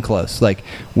 not even close. Like,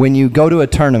 when you go to a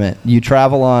tournament, you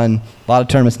travel on, a lot of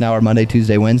tournaments now are Monday,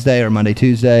 Tuesday, Wednesday, or Monday,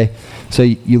 Tuesday. So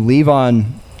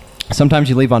sometimes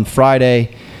you leave on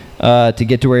Friday to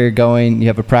get to where you're going. You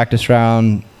have a practice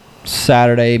round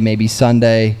Saturday, maybe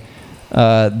Sunday.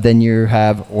 Then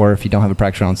or if you don't have a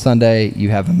practice round on Sunday,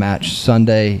 you have a match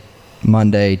Sunday,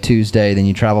 Monday, Tuesday. Then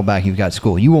you travel back, you've got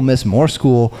school. You will miss more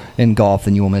school in golf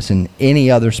than you will miss in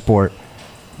any other sport,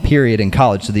 period, in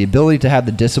college. So the ability to have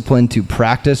the discipline to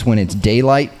practice when it's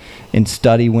daylight and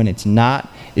study when it's not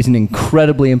is an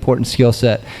incredibly important skill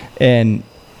set, and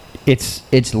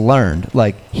it's learned.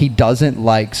 Like, he doesn't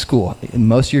like school.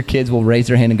 Most of your kids will raise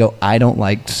their hand and go, I don't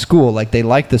like school. Like, they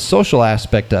like the social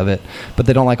aspect of it, but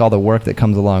they don't like all the work that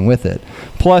comes along with it.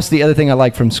 Plus, the other thing I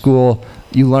like from school,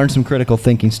 you learn some critical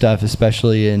thinking stuff,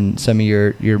 especially in some of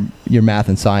your math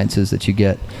and sciences that you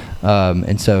get,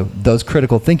 and so those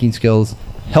critical thinking skills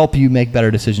help you make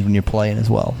better decisions when you're playing as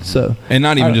well. So, and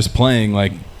not even just playing,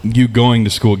 like, you going to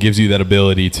school gives you that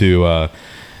ability to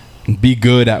be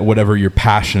good at whatever you're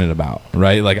passionate about,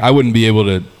 right? Like, I wouldn't be able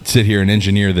to sit here and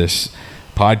engineer this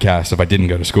podcast if I didn't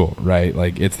go to school, right?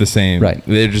 Like, it's the same. Right.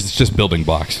 It's just building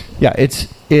blocks. Yeah, it's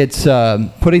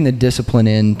putting the discipline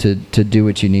in to do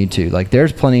what you need to. Like,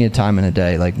 there's plenty of time in a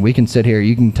day. Like, we can sit here,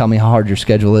 you can tell me how hard your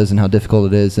schedule is and how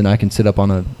difficult it is, and I can sit up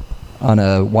on a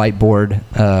whiteboard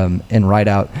and write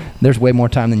out. There's way more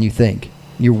time than you think.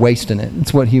 You're wasting it.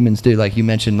 It's what humans do. Like you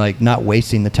mentioned, like not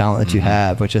wasting the talent that you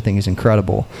have, which I think is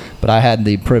incredible. But I had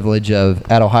the privilege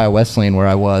of, at Ohio Wesleyan, where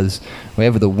I was, we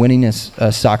have the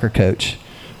winningest soccer coach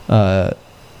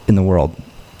in the world.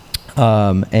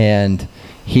 And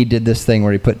he did this thing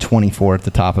where he put 24 at the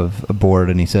top of a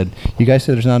board, and he said, you guys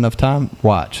said there's not enough time?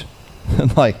 Watch.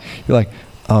 Like, you're like,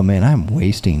 oh man, I'm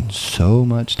wasting so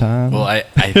much time. Well, I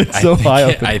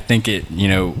think it,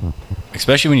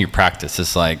 especially when you practice,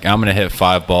 it's like, I'm going to hit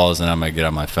 5 balls and I'm going to get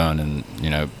on my phone and,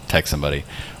 text somebody,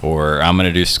 or I'm going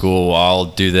to do school. I'll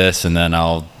do this and then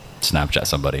I'll Snapchat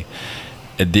somebody.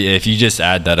 If you just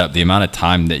add that up, the amount of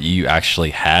time that you actually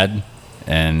had,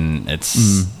 and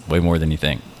it's way more than you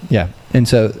think. Yeah. And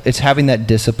so it's having that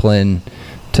discipline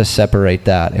to separate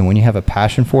that. And when you have a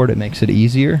passion for it, it makes it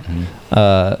easier.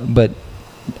 But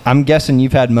I'm guessing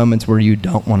you've had moments where you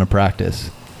don't want to practice.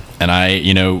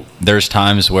 And there's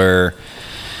times where,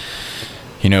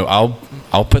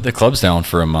 I'll put the clubs down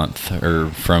for a month, or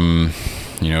from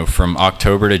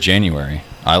October to January.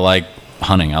 I like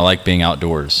hunting. I like being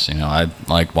outdoors. I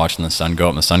like watching the sun go up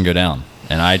and the sun go down.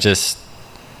 And I just,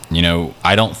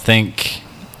 I don't think,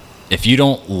 if you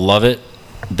don't love it,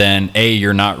 then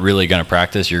you're not really going to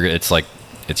practice.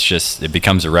 It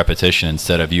becomes a repetition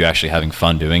instead of you actually having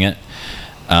fun doing it.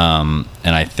 And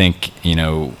I think,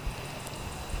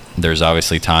 there's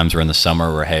obviously times where in the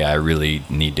summer where, hey, I really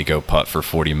need to go putt for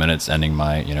 40 minutes ending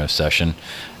my, session.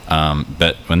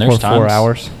 But when there's times... 4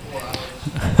 hours.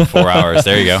 4 hours,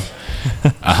 there you go.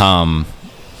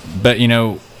 But,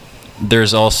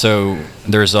 there's also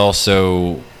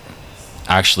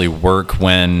actually work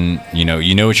when,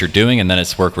 you know what you're doing, and then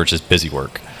it's work where it's just busy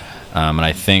work. And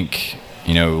I think...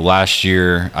 last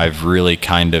year I've really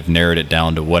kind of narrowed it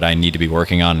down to what I need to be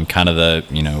working on and kind of the,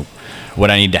 what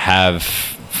I need to have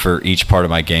for each part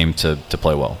of my game to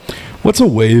play well. What's a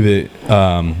way that,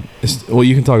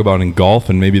 you can talk about in golf,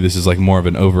 and maybe this is like more of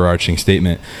an overarching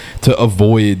statement, to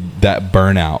avoid that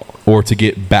burnout or to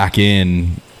get back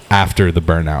in after the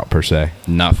burnout per se?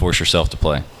 Not force yourself to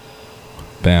play.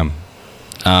 Bam.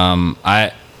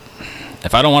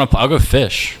 If I don't want to, I'll go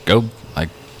fish,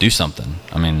 do something.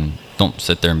 I mean, don't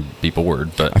sit there and be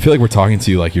bored. But I feel like we're talking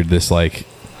to you like you're this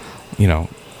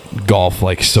golf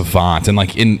savant, and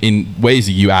in ways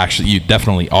that you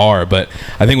definitely are. But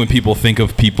I think when people think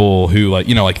of people who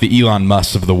like the Elon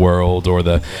Musk of the world, or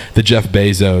the Jeff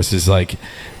Bezos, is like,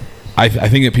 I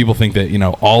think that people think that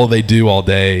all they do all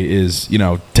day is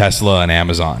Tesla and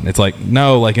Amazon. It's like,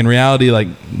 no, in reality,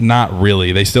 not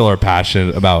really. They still are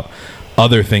passionate about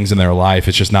other things in their life.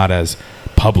 It's just not as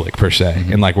public per se.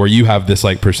 Mm-hmm. And where you have this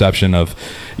perception of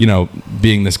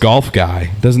being this golf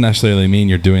guy doesn't necessarily mean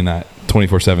you're doing that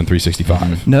 24/7,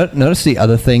 365. Notice the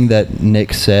other thing that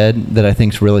Nick said that I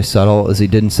think is really subtle is he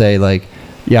didn't say like,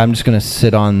 yeah, I'm just going to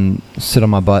sit on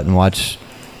my butt and watch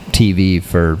TV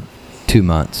for 2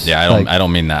 months. Yeah, I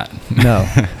don't mean that. No.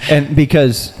 And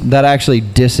because that actually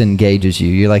disengages you.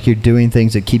 You're doing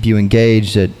things that keep you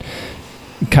engaged, that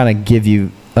kind of give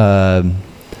you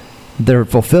they're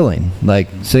fulfilling. Like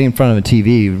sitting in front of a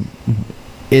TV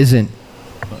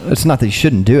it's not that you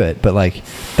shouldn't do it, but like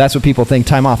that's what people think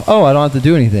time off. Oh, I don't have to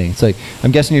do anything. It's like,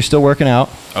 I'm guessing you're still working out.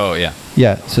 Oh yeah.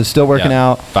 Yeah. So still working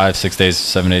out 5, 6 days,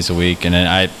 7 days a week. And then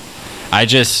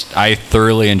I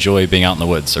thoroughly enjoy being out in the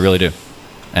woods. I really do.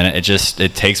 And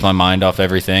it takes my mind off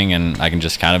everything and I can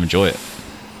just kind of enjoy it.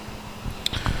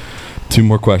 2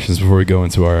 more questions before we go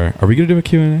into are we going to do a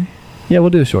Q&A? Yeah, we'll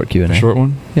do a short Q&A. A short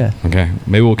one? Yeah. Okay.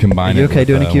 Maybe we'll combine Are you it. okay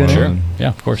doing a Q&A? Sure. Yeah,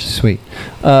 of course. Sweet.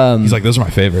 He's like, those are my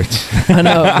favorites. I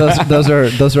know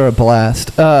those are a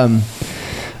blast.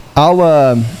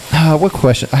 What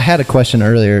question? I had a question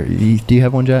earlier. Do you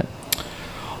have one, Jack?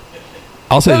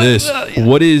 I'll say this.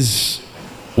 What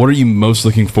are you most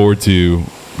looking forward to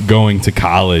going to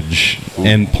college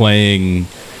and playing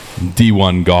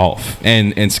D1 golf?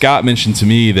 And Scott mentioned to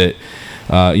me that,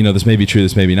 this may be true,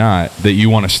 this may be not, that you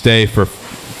want to stay for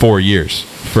 4 years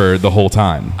for the whole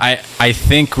time. I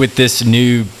think with this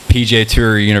new PGA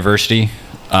Tour University,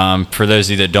 for those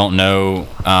of you that don't know,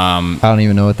 I don't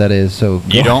even know what that is. So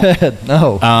you go don't? ahead.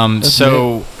 No.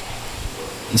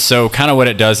 So kind of what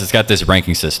it does, it's got this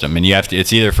ranking system, and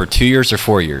it's either for 2 years or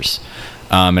 4 years.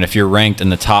 And if you're ranked in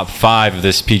the top 5 of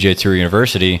this PGA Tour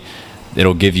University,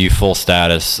 it'll give you full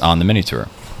status on the mini tour.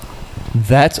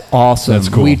 That's awesome. That's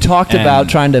cool. We talked about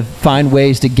trying to find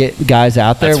ways to get guys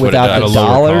out there without the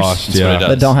dollars,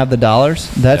 that don't have the dollars.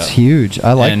 That's huge.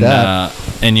 I like that.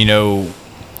 And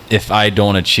if I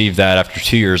don't achieve that after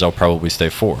 2 years, I'll probably stay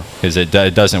 4 because it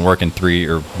doesn't work in 3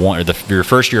 or 1 or your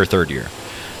first year or third year.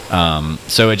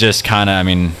 So it just kind of,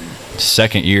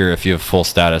 second year, if you have full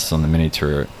status on the mini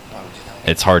tour,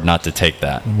 it's hard not to take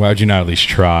that. Why would you not at least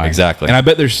try? Exactly. And I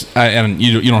bet there's, and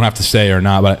you don't have to say or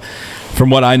not, but from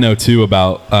what I know too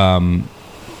about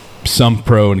some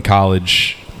pro and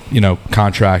college,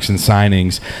 contracts and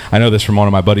signings, I know this from one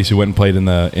of my buddies who went and played in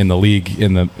the league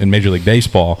in Major League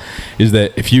Baseball, is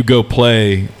that if you go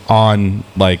play on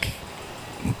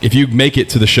if you make it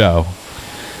to the show,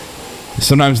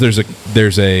 sometimes there's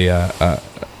a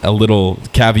little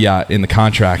caveat in the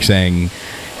contract saying,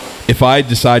 if I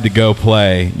decide to go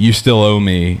play, you still owe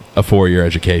me a 4-year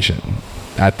education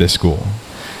at this school.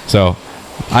 So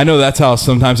I know that's how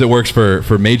sometimes it works for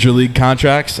major league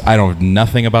contracts. I don't know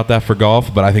nothing about that for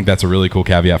golf, but I think that's a really cool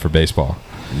caveat for baseball.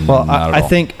 Well, I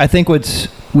think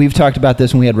we've talked about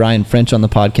this when we had Ryan French on the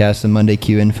podcast, the Monday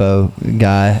Q Info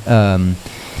guy.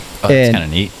 That's kind of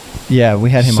neat. Yeah, we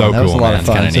had him on. That was a lot of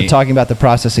fun. So talking about the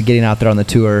process of getting out there on the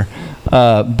tour,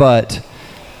 but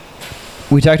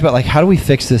we talked about how do we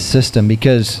fix this system,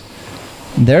 because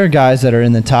there are guys that are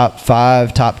in the top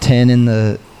 5, top 10 in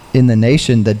the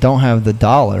nation that don't have the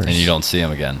dollars, and you don't see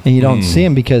them again. And you don't see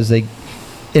them because it's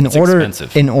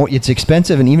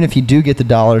expensive. And even if you do get the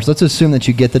dollars, let's assume that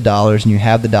you get the dollars and you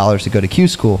have the dollars to go to Q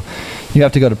school, you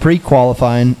have to go to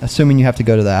pre-qualifying, assuming you have to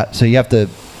go to that. So you have to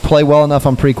play well enough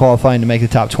on pre-qualifying to make the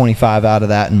top 25 out of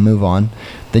that and move on.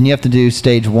 Then you have to do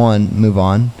stage 1, move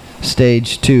on,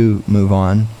 stage 2, move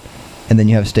on, and then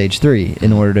you have stage 3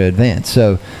 in order to advance.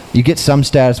 So you get some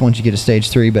status once you get to stage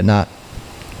 3, but not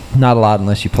a lot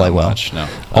unless you play well. Much, no.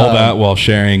 All that while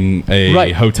sharing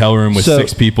a hotel room with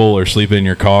 6 people or sleeping in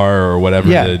your car or whatever.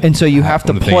 Yeah, and so you have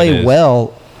to play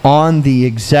well on the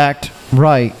exact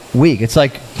right week. It's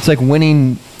like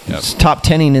winning top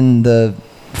 10ing in the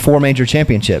 4 major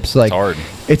championships. It's hard.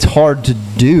 It's hard to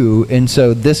do, and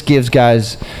so this gives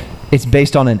guys. It's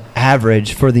based on an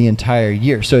average for the entire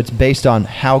year. So it's based on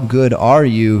how good are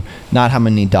you, not how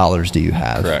many dollars do you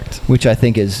have. Correct. Which I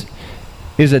think is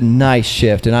a nice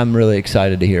shift, and I'm really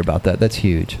excited to hear about that. That's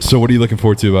huge. So what are you looking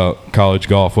forward to about college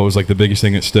golf? What was the biggest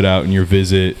thing that stood out in your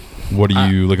visit? What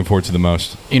are you looking forward to the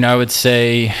most? I would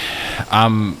say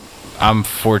I'm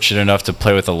fortunate enough to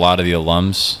play with a lot of the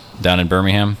alums down in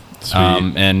Birmingham.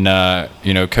 Sweet.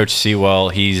 Coach Sewell,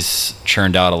 he's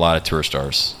churned out a lot of tour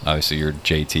stars. Obviously, your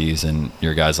JTs and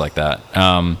your guys like that.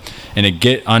 And to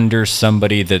get under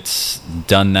somebody that's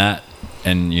done that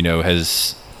and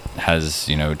has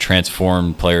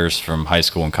transformed players from high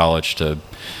school and college to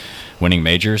winning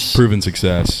majors, proven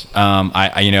success.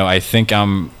 I think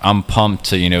I'm pumped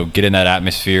to get in that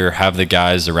atmosphere, have the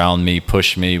guys around me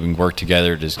push me, we can work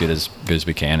together to get as good as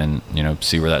we can, and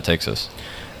see where that takes us.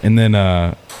 And then,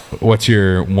 what's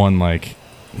your one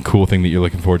cool thing that you're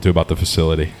looking forward to about the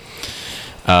facility?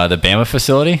 The Bama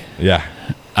facility. Yeah.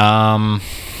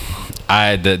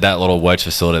 That little wedge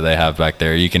facility they have back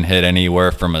there, you can hit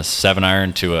anywhere from a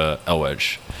 7-iron to a L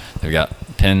wedge. They've got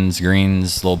pins,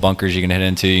 greens, little bunkers you can hit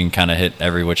into. You can kind of hit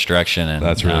every which direction, and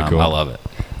that's really cool. I love it.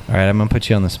 All right, I'm gonna put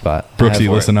you on the spot. Brooksy,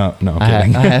 listen up. No,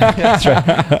 I'm kidding. That's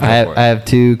right. I have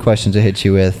 2 questions to hit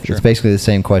you with. Sure. It's basically the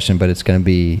same question, but it's going to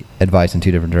be advice in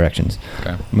 2 different directions. Okay.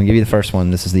 I'm going to give you the first one.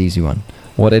 This is the easy one.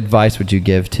 What advice would you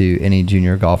give to any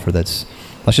junior golfer that's,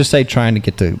 let's just say, trying to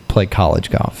get to play college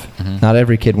golf? Mm-hmm. Not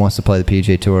every kid wants to play the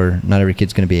PGA Tour. Not every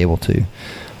kid's going to be able to.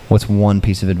 What's one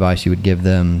piece of advice you would give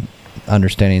them,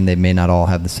 understanding they may not all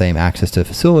have the same access to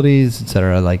facilities, et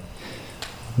cetera? Like,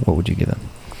 what would you give them?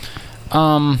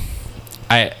 I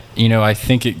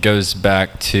think it goes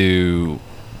back to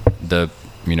the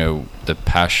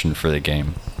passion for the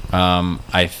game.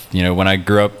 When I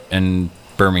grew up in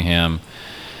Birmingham,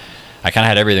 I kind of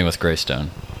had everything with Greystone.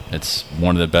 It's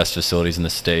one of the best facilities in the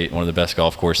state, one of the best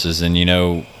golf courses, and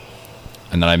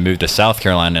then I moved to South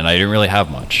Carolina, and I didn't really have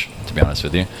much, to be honest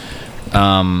with you.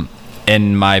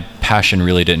 And my passion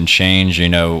really didn't change.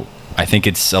 I think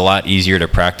it's a lot easier to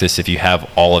practice if you have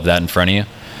all of that in front of you.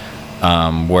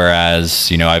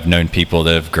 Whereas, I've known people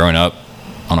that have grown up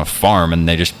on a farm and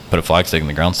they just put a flag stick in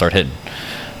the ground and start hitting.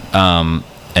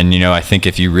 I think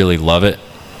if you really love it,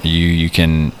 you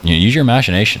can use your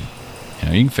imagination.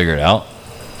 You can figure it out.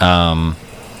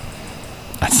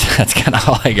 That's kind of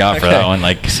all I got for that one.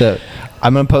 So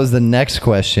I'm going to pose the next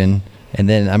question, and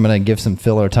then I'm going to give some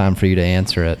filler time for you to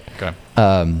answer it. Okay.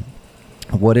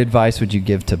 What advice would you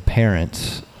give to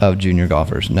parents of junior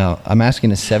golfers? Now, I'm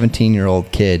asking a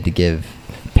 17-year-old kid to give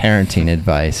parenting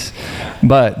advice,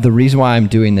 but the reason why I'm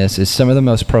doing this is some of the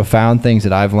most profound things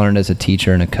that I've learned as a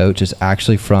teacher and a coach is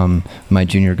actually from my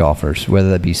junior golfers, whether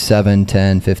that be 7,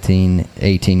 10, 15,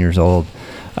 18 years old.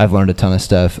 I've learned a ton of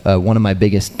stuff. One of my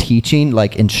biggest teaching,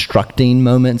 instructing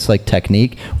moments,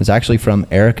 technique, was actually from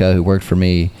Erica, who worked for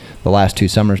me the last 2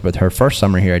 summers. But her first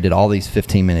summer here, I did all these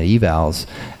 15-minute evals,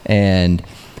 and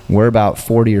we're about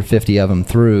 40 or 50 of them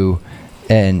through.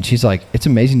 And she's like, it's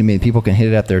amazing to me that people can hit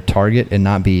it at their target and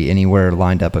not be anywhere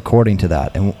lined up according to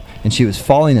that. And she was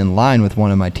falling in line with one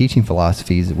of my teaching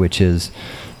philosophies, which is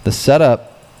the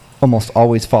setup almost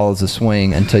always follows the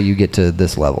swing until you get to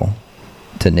this level,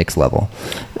 to Nick's level.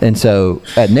 And so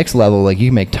at Nick's level, you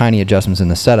can make tiny adjustments in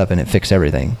the setup and it fixes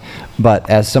everything. But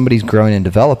as somebody's growing and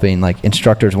developing,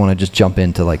 instructors want to just jump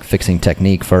into fixing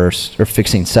technique first or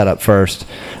fixing setup first.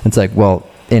 It's well,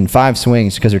 in 5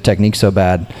 swings, because their technique's so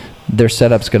bad, their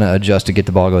setup's going to adjust to get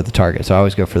the ball go at the target. So I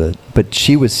always go for but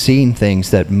she was seeing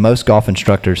things that most golf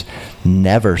instructors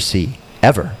never see,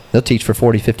 ever. They'll teach for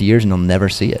 40, 50 years and they'll never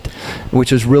see it,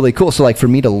 which was really cool. So for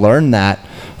me to learn that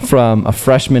from a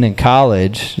freshman in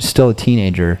college, still a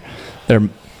teenager,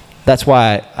 that's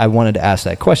why I wanted to ask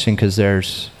that question, because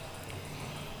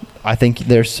I think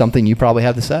there's something you probably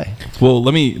have to say. Well,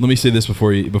 let me say this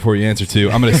before you answer too.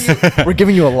 We're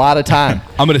giving you a lot of time.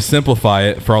 I'm gonna simplify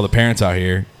it for all the parents out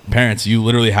here. Parents, you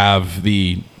literally have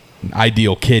the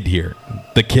ideal kid here.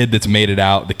 The kid that's made it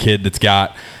out, the kid that's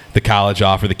got the college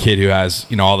offer, the kid who has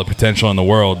all the potential in the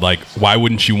world. Why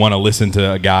wouldn't you want to listen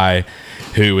to a guy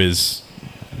who is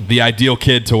the ideal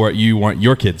kid to what you want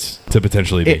your kids to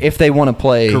potentially be? If they want to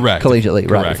play collegiately,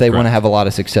 right? If they want to have a lot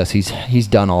of success, he's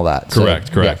done all that.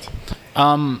 Correct. Yeah.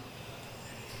 I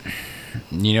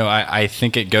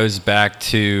think it goes back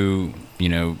to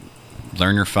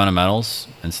learn your fundamentals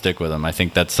and stick with them. I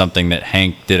think that's something that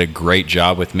Hank did a great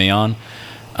job with me on.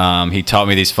 He taught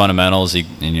me these fundamentals.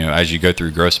 As you go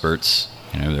through growth spurts,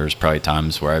 there's probably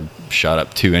times where I shot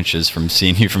up 2 inches from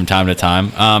seeing you from time to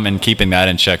time, and keeping that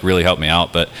in check really helped me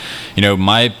out. But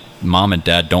my mom and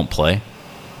dad don't play.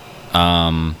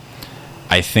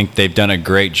 I think they've done a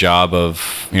great job of,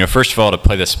 first of all, to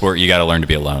play the sport, you got to learn to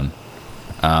be alone,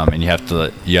 and you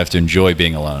have to enjoy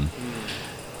being alone.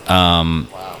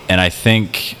 And I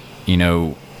think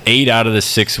 8 out of the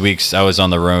 6 weeks I was on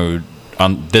the road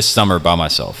on this summer by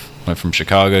myself. Went from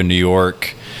Chicago, New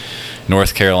York,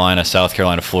 North Carolina, South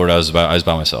Carolina, Florida. I was by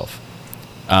myself.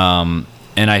 And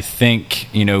I think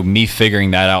me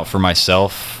figuring that out for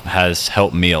myself has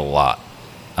helped me a lot.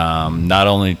 Not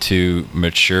only to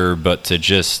mature, but to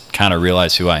just kind of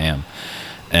realize who I am,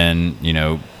 and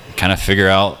kind of figure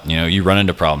out. You run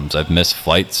into problems. I've missed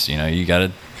flights. You got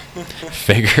to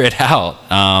figure it out.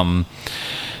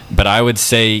 But I would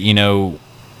say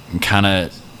kind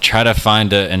of try to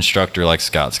find an instructor like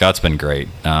Scott. Scott's been great.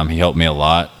 He helped me a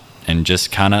lot, and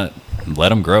just kind of let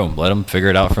them grow, let them figure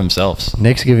it out for themselves.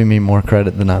 Nick's giving me more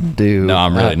credit than I'm due. No,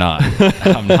 I'm really not.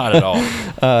 I'm not at all.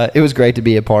 It was great to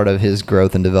be a part of his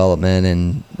growth and development,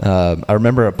 and I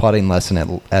remember a putting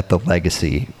lesson at the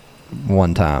Legacy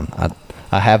one time.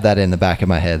 I have that in the back of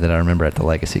my head that I remember at the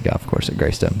Legacy golf course at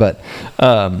Greystone. But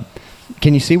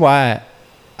can you see why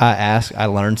I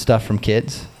learned stuff from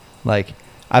kids? Like,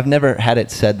 I've never had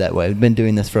it said that way. I've been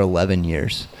doing this for 11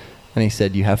 years. And he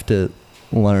said, you have to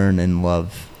learn and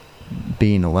love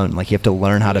being alone. Like, you have to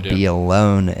learn how to be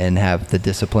alone and have the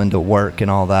discipline to work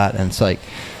and all that. And it's like,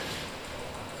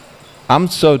 I'm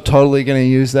so totally going to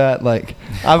use that. Like,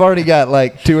 I've already got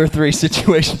like 2 or 3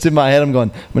 situations in my head. I'm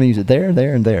going to use it there,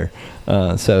 there, and there.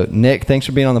 So, Nick, thanks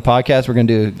for being on the podcast. We're going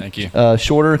to do Thank you.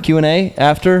 Shorter Q&A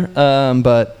after.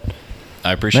 But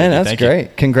I appreciate it. man, that's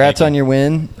great. Congrats on your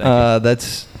win.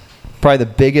 That's probably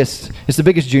the biggest. It's the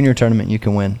biggest junior tournament you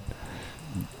can win.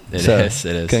 It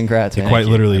is. Congrats, man. It quite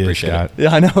literally is, appreciate Scott.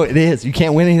 Yeah, I know it is. You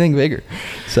can't win anything bigger.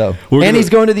 So, And he's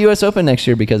going to the U.S. Open next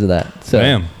year because of that. So,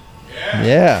 Bam.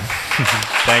 Yeah.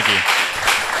 Thank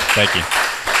you.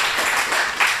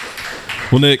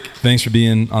 Well, Nick, thanks for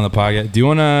being on the podcast. Do you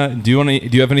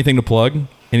have anything to plug?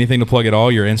 Anything to plug at all?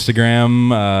 Your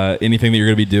Instagram, anything that you're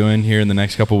going to be doing here in the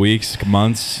next couple weeks,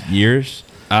 months, years?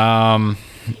 Instagram,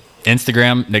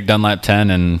 Nick Dunlap 10,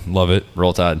 and Love it.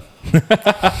 Roll Tide.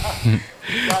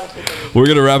 We're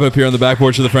going to wrap up here on the back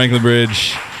porch of the Franklin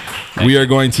Bridge. We are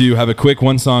going to have a quick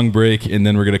one-song break, and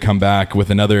then we're going to come back with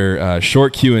another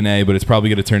short Q&A, but it's probably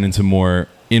going to turn into more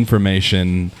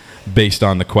information based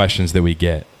on the questions that we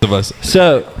get of us.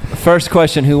 So, first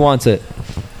question, who wants it?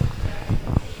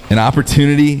 An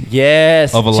opportunity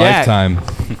Yes. of a Jack, lifetime.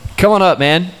 come on up,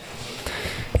 man.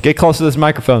 Get close to this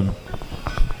microphone.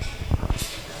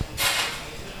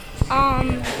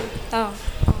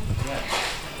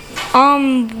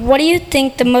 What do you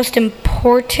think the most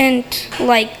important,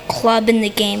 club in the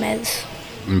game is?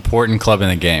 Important club in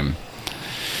the game.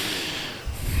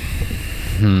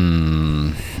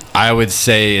 I would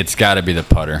say it's got to be the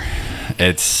putter.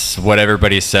 It's what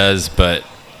everybody says, but,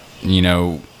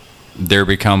 there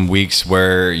become weeks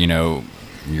where,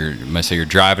 let's say you're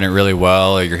driving it really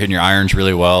well, or you're hitting your irons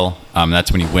really well. That's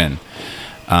when you win.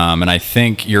 And I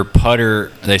think your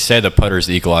putter, they say the putter is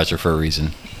the equalizer for a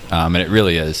reason. And it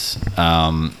really is.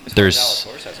 That's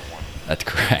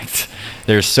correct.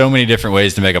 There's so many different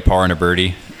ways to make a par and a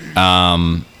birdie.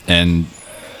 And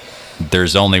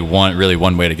there's only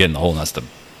one way to get in the hole, and that's to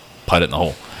putt it in the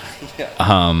hole.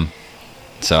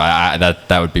 So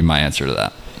that would be my answer to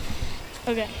that.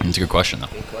 Okay. It's a good question, though.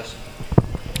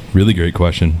 Really great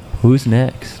question. Who's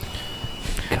next?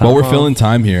 While we're filling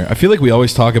time here, I feel like we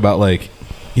always talk about,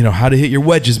 how to hit your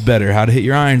wedges better, how to hit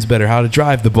your irons better, how to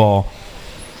drive the ball.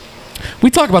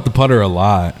 We talk about the putter a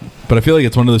lot, but I feel like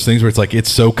it's one of those things where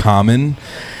it's so common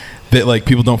that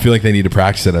people don't feel like they need to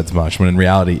practice it as much, when in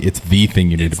reality it's the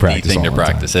thing you need to practice. It's the thing all to the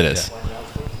practice. time. It is.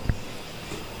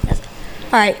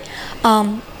 All right.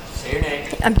 Say your name.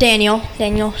 I'm Daniel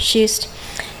Schust,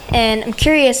 and I'm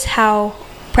curious how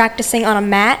practicing on a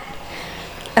mat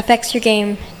affects your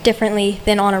game differently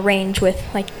than on a range with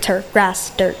turf,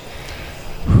 grass, dirt.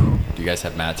 Do you guys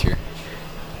have mats here?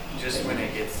 Just when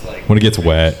it gets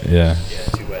wet, yeah.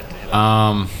 Too wet.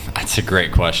 That's a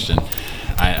great question.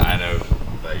 I know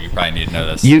that you probably need to know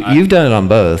this. You've done it on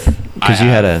both because you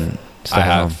had a. I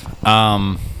have.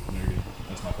 I'm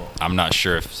not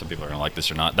sure if some people are gonna like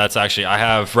this or not. That's actually I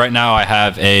have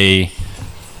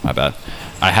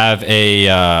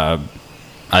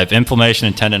inflammation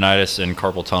and tendonitis and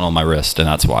carpal tunnel in my wrist, and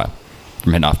that's why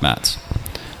from hitting off mats.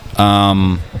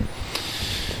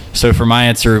 So for my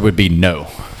answer, it would be no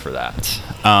for that.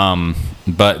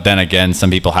 But then again,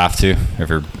 some people have to if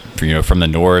you're from the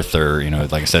north, or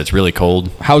like I said, it's really cold.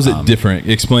 How's it different?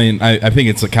 Explain. I think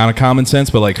it's kind of common sense,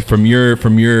 but from your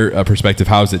perspective,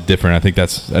 how is it different? I think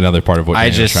that's another part of what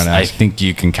you're trying to ask. I think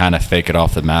you can kind of fake it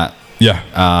off the mat. Yeah.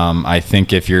 I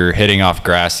think if you're hitting off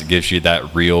grass, it gives you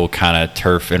that real kind of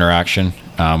turf interaction.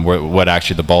 What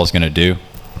actually the ball is going to do.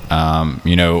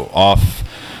 Off.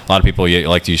 A lot of people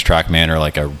like to use TrackMan or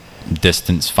like a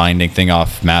distance finding thing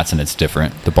off mats, and it's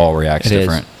different. The ball reacts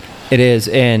different. It is,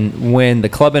 and when the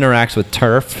club interacts with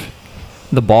turf,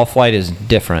 the ball flight is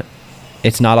different.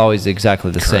 It's not always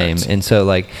exactly the same. And so,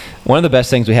 one of the best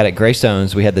things we had at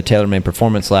Greystones, we had the TaylorMade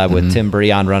Performance Lab with Tim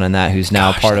Breon running that, who's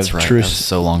now part of True. That was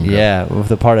so long ago. Yeah,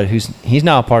 he's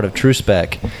now a part of True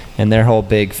Spec and their whole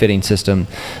big fitting system.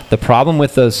 The problem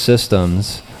with those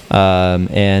systems,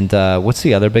 and what's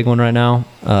the other big one right now?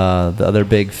 The other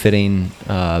big fitting.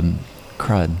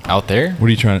 Crud. Out there? What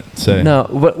are you trying to say? No,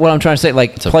 what I'm trying to say,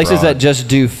 places that just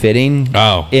do fitting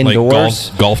indoors.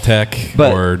 Like golf tech,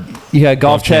 but or You had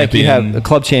Golf Tech, you Champion. have a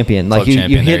Club Champion. Like you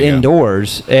Champion, hit there you go.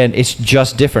 indoors, and it's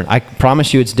just different. I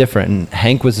promise you it's different. And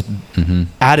Hank was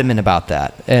adamant about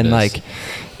that. And It is. like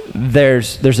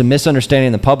there's a misunderstanding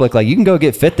in the public. Like you can go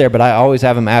get fit there, but I always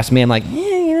have them ask me, I'm like,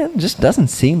 it just doesn't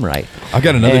seem right. I've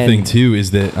got another And- thing too,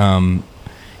 is that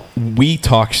we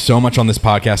talk so much on this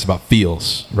podcast about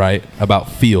feels, right?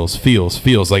 About feels.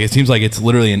 Like it seems like it's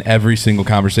literally in every single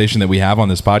conversation that we have on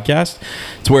this podcast.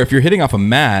 It's where if you're hitting off a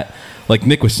mat, like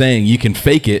Nick was saying, you can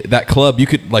fake it. That club, you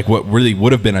could, like what really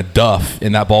would have been a duff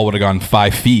and that ball would have gone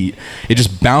 5 feet. It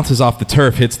just bounces off the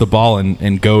turf, hits the ball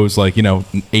and goes like,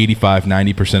 85,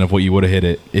 90% of what you would have hit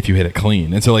it if you hit it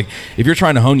clean. And so like, if you're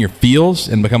trying to hone your feels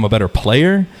and become a better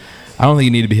player, I don't think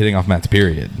you need to be hitting off mats,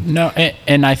 period. No,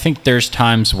 and I think there's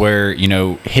times where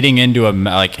hitting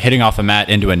off a mat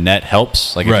into a net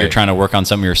helps. Like if Right. you're trying to work on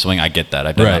something, your swing, I get that.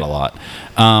 I've done that a lot.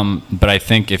 But I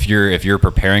think if you're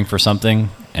preparing for something,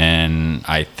 and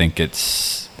I think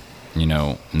it's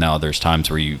now there's times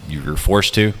where you're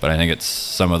forced to, but I think it's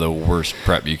some of the worst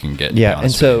prep you can get. to be Yeah, and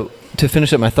honest with so to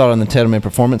finish up my thought on the Tedderman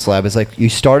Performance Lab is like you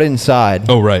start inside.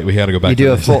 Oh, right. We got to go back You to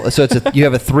do a this. full, so you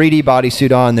have a 3D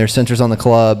bodysuit on. There's sensors on the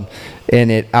club,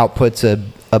 and it outputs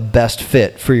a best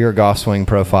fit for your golf swing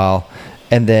profile.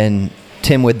 And then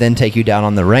Tim would then take you down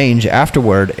on the range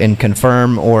afterward and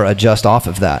confirm or adjust off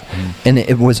of that. And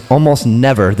it was almost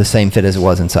never the same fit as it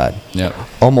was inside. Yep.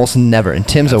 Almost never. And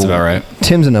Tim's That's about right.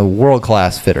 Tim's a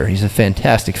world-class fitter. He's a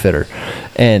fantastic fitter,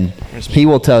 and he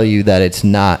will tell you that it's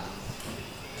not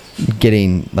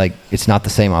it's not the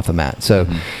same off the mat. So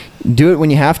do it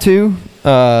when you have to.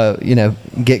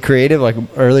 Get creative, like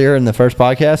earlier in the first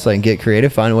podcast, like get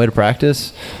creative, find a way to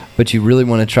practice, but you really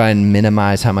want to try and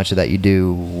minimize how much of that you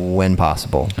do when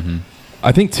possible.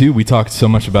 I think too, we talked so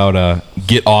much about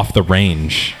get off the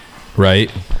range, right?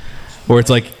 Where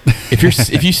it's like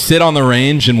if you sit on the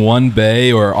range in one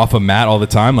bay or off a mat all the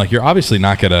time, like you're obviously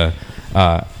not gonna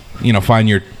find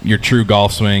your true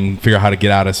golf swing, figure out how to get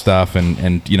out of stuff,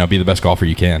 and be the best golfer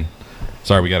you can.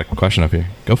 Sorry, we got a question up here.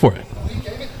 Go for it.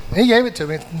 He gave it to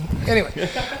me. Anyway,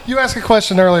 you asked a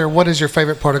question earlier, what is your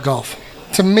favorite part of golf?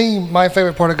 To me, my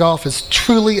favorite part of golf is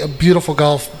truly a beautiful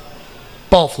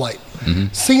ball flight.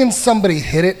 Seeing somebody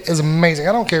hit it is amazing.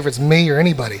 I don't care if it's me or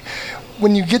anybody.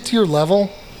 When you get to your level,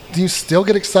 do you still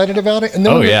get excited about it? And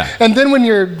then And then when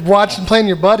you're playing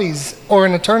your buddies or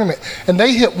in a tournament, and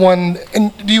they hit one,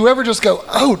 and do you ever just go,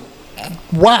 oh,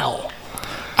 wow?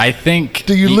 I think.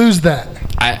 Do you lose that?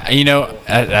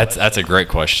 That's a great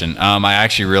question. I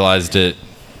actually realized it,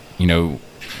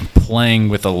 playing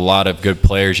with a lot of good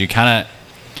players, you don't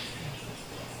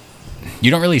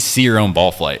really see your own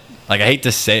ball flight. Like I hate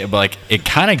to say it, but like it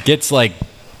kind of gets like,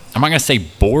 I'm not gonna say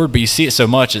bored, but you see it so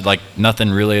much, it like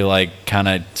nothing really like kind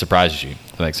of surprises you.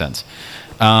 If that makes sense.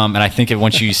 And I think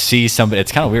once you see somebody,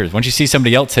 it's kind of weird. Once you see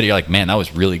somebody else hit it, you're like, man, that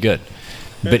was really good.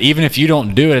 But even if you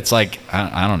don't do it, it's like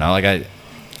I don't know.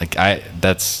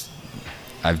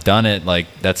 I've done it. Like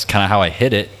that's kind of how I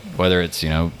hit it. Whether it's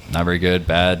not very good,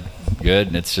 bad, good.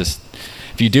 And it's just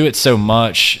if you do it so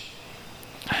much,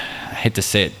 I hate to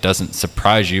say it doesn't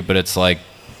surprise you, but it's like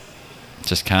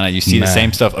just kind of you see the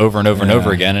same stuff over and over and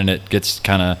over again, and it gets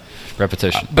kind of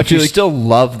repetition. But you still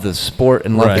love the sport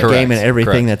and love the game and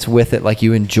everything that's with it. Like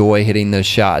you enjoy hitting those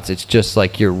shots. It's just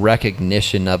like your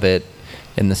recognition of it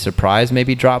and the surprise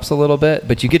maybe drops a little bit.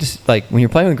 But you get to like when you're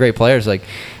playing with great players, like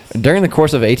during the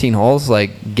course of 18 holes,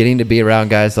 like getting to be around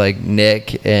guys like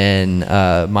Nick and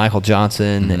Michael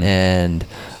Johnson and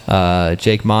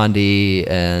Jake Mondi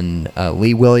and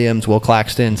Lee Williams, Will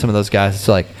Claxton, some of those guys. It's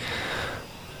like,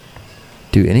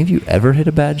 do any of you ever hit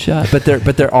a bad shot? But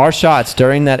there are shots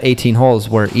during that 18 holes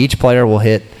where each player will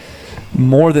hit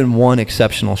more than one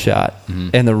exceptional shot,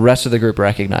 and the rest of the group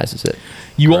recognizes it.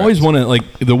 You always want to,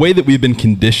 like, the way that we've been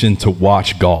conditioned to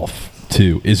watch golf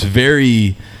too is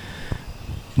very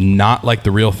not like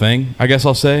the real thing, I guess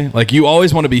I'll say. Like you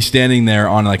always want to be standing there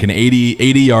on like an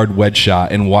 80 yard wedge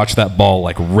shot and watch that ball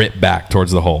like rip back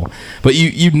towards the hole. But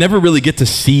you never really get to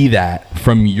see that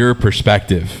from your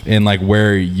perspective and like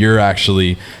where you're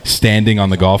actually standing on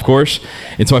the golf course.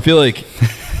 And so I feel like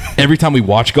every time we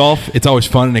watch golf, it's always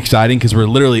fun and exciting because we're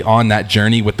literally on that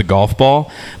journey with the golf ball,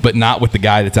 but not with the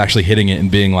guy that's actually hitting it and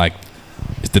being like,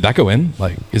 did that go in?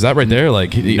 Like, is that right there?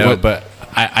 Like, no, but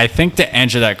I think to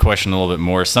answer that question a little bit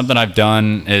more, something I've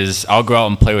done is I'll go out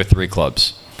and play with 3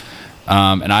 clubs.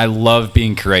 And I love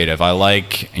being creative. I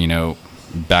like,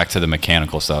 back to the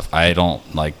mechanical stuff. I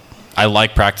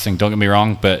like practicing, don't get me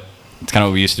wrong, but it's kind of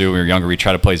what we used to do when we were younger. We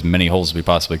try to play as many holes as we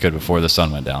possibly could before the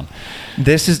sun went down.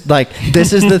 This is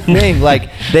the thing.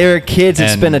 Like, there are kids that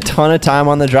spend a ton of time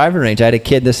on the driving range. I had a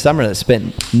kid this summer that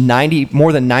spent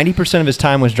more than 90% of his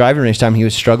time was driving range time. He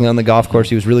was struggling on the golf course.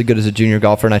 He was really good as a junior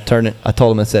golfer, and I told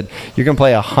him, I said, "You're gonna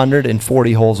play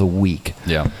 140 holes a week."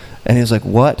 Yeah. And he was like,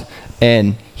 "What?"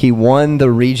 And he won the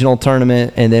regional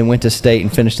tournament and then went to state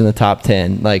and finished in the top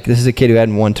 10. Like, this is a kid who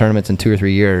hadn't won tournaments in 2 or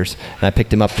 3 years. And I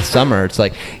picked him up this summer. It's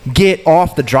like, get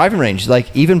off the driving range.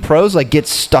 Like, even pros, like, get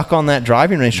stuck on that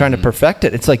driving range trying to perfect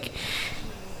it. It's like,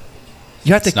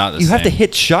 you have to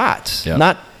hit shots,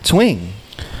 not swing.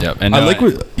 Yep. And I like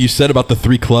what you said about the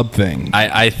 3 club thing.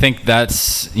 I think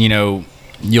that's, you'll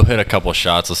hit a couple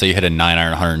shots. Let's say you hit a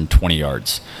 9-iron 120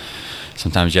 yards.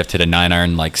 Sometimes you have to hit a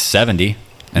 9-iron like 70.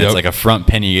 And it's like a front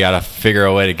pin. You got to figure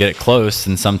a way to get it close.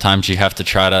 And sometimes you have to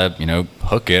try to,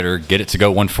 hook it or get it to go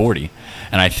 140.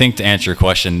 And I think, to answer your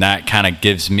question, that kind of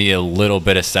gives me a little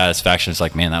bit of satisfaction. It's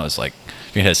like, man, that was like,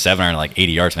 if you hit a 7-iron like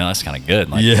 80 yards, man, that's kind of good.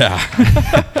 Like, yeah.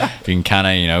 If you can kind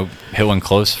of, hit one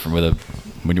close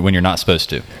when you're not supposed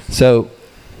to. So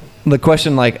the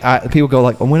question, people go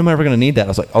like, well, when am I ever going to need that? I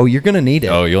was like, oh, you're going to need it.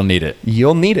 Oh, you'll need it.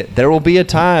 You'll need it. There will be a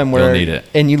time where, you'll need it.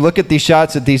 And you look at these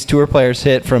shots that these tour players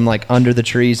hit from like under the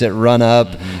trees that run up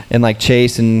and like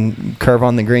chase and curve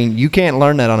on the green. You can't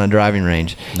learn that on a driving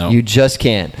range. No. You just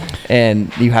can't.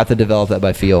 And you have to develop that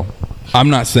by feel. I'm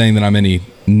not saying that I'm any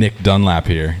Nick Dunlap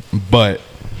here, but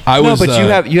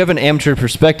you have an amateur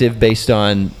perspective based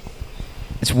on.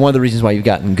 It's one of the reasons why you've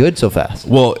gotten good so fast.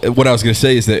 Well, what I was going to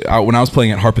say is that when I was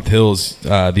playing at Harpeth Hills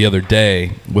the other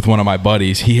day with one of my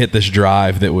buddies, he hit this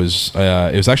drive that was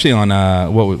it was actually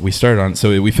on what we started on.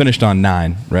 So we finished on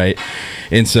 9, right?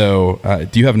 And so,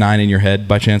 do you have 9 in your head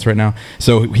by chance right now?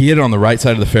 So he hit it on the right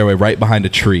side of the fairway, right behind a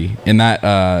tree, and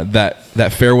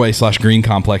that fairway / green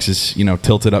complex is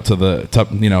tilted up to the top,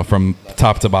 from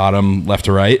top to bottom, left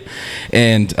to right,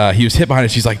 and he was hit behind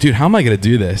it. She's like, "Dude, how am I going to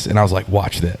do this?" And I was like,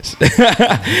 "Watch this."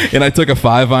 And I took a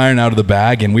 5-iron out of the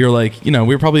bag, and we were like, we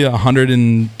were probably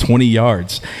 120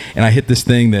 yards, and I hit this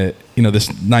thing that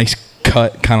this nice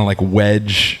cut kind of like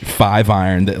wedge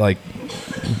 5-iron that like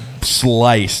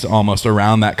sliced almost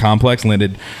around that complex,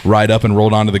 landed right up and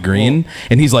rolled onto the green. Whoa.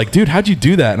 And he's like, "Dude, how'd you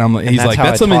do that?" And I'm like, he's like,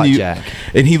 "That's something you." Jack.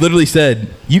 And he literally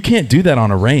said, "You can't do that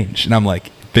on a range." And I'm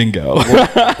like, bingo.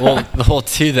 Well,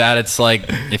 to that, it's like,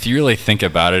 if you really think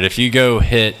about it, if you go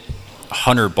hit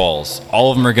 100 balls,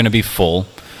 all of them are going to be full.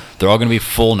 They're all going to be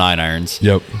full 9-irons.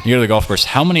 Yep. You go to the golf course,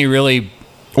 how many really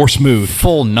or smooth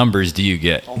full numbers do you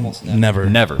get? Almost never.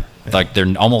 Yeah. Like,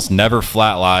 they're almost never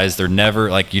flat lies. They're never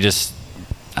like,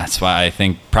 that's why I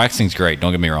think practicing's great.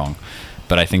 Don't get me wrong,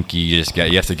 but I think you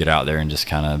have to get out there and just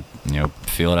kind of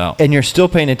feel it out. And you're still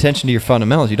paying attention to your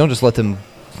fundamentals. You don't just let them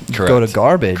go to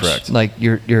garbage. Correct. Like,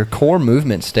 your core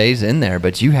movement stays in there,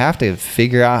 but you have to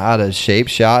figure out how to shape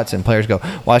shots. And players go,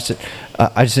 "Well, I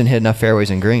just didn't hit enough fairways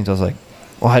and greens." I was like,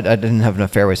 "Well, I didn't have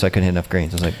enough fairways, so I couldn't hit enough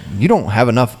greens." I was like, "You don't have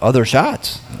enough other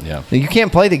shots." Yeah. You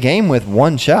can't play the game with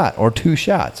 1 shot or 2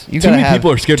 shots. Too many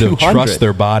people are scared 200. To trust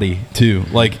their body too.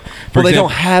 Like, they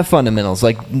don't have fundamentals.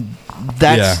 Like,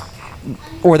 that's. Yeah.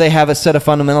 Or they have a set of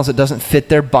fundamentals that doesn't fit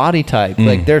their body type.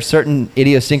 Like, there are certain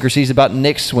idiosyncrasies about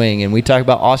Nick's swing, and we talk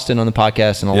about Austin on the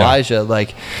podcast and Elijah. Yeah.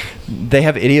 Like, they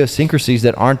have idiosyncrasies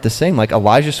that aren't the same. Like,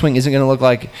 Elijah's swing isn't going to look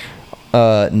like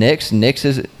Nick's. Nick's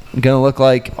is going to look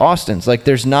like Austin's. Like,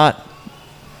 there's no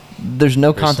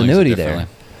continuity there.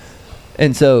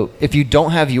 And so if you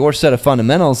don't have your set of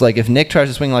fundamentals, like if Nick tries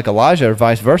to swing like Elijah or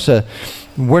vice versa,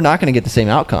 we're not going to get the same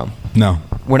outcome. No.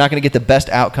 We're not going to get the best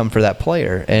outcome for that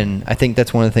player. And I think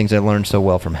that's one of the things I learned so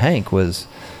well from Hank was,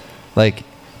 like,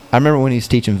 I remember when he was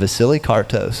teaching Vasily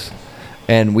Kartos,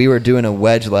 and we were doing a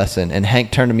wedge lesson, and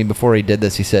Hank turned to me before he did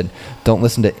this. He said, "Don't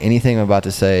listen to anything I'm about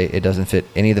to say. It doesn't fit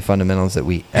any of the fundamentals that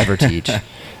we ever teach."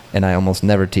 And I almost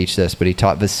never teach this, but he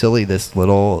taught Vasily this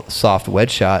little soft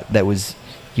wedge shot that was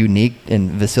unique,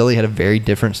 and Vasily had a very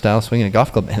different style of swing in a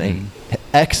golf club, and an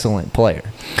excellent player.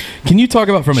 Can you talk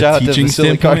about from Shout a teaching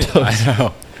standpoint? I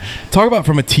know. Talk about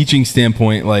from a teaching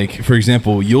standpoint, like, for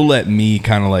example, you'll let me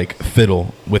kind of like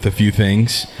fiddle with a few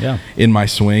things in my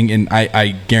swing, and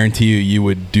I guarantee you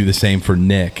would do the same for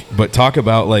Nick. But talk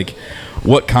about, like,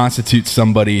 what constitutes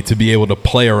somebody to be able to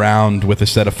play around with a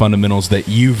set of fundamentals that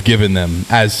you've given them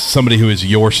as somebody who is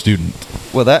your student.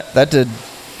 Well, that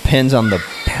depends on the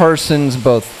person's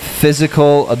both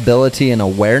physical ability and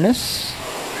awareness.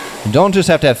 You don't just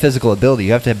have to have physical ability.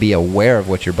 You have to be aware of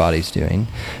what your body's doing.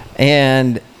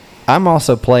 And I'm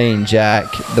also playing Jack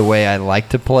the way I like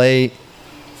to play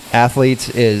athletes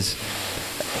is,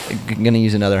 I'm going to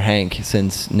use another Hank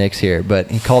since Nick's here,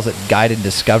 but he calls it guided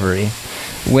discovery.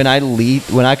 when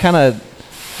I kind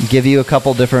of give you a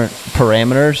couple different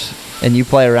parameters and you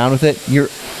play around with it,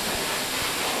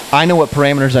 I know what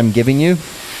parameters I'm giving you,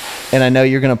 and I know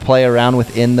you're going to play around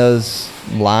within those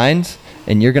lines,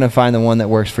 and you're going to find the one that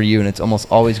works for you, and it's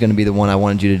almost always going to be the one I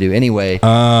wanted you to do anyway.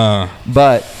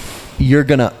 But you're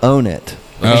going to own it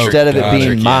instead of it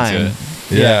being mine.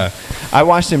 Yeah. I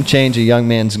watched him change a young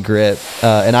man's grip,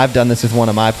 and I've done this with one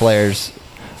of my players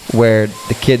where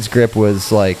the kid's grip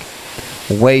was like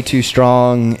way too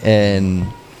strong, and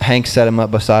Hank set him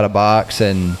up beside a box,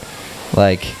 and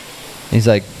like he's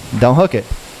like, don't hook it.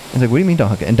 He's like, what do you mean don't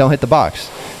hook it? And don't hit the box.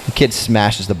 The kid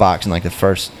smashes the box in like the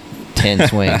first 10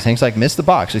 swings. Hank's like, miss the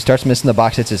box. He starts missing the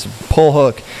box, hits his pull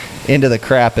hook into the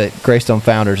crap at Greystone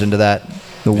Founders, into the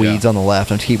weeds on the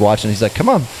left. And I keep watching. He's like, come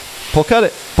on, pull cut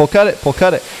it, pull cut it, pull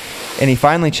cut it. And he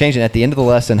finally changed it. At the end of the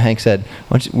lesson, Hank said,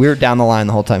 we were down the line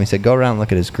the whole time. He said, go around and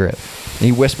look at his grip. And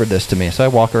he whispered this to me. So I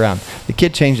walk around. The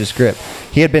kid changed his grip.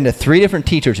 He had been to 3 different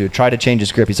teachers who had tried to change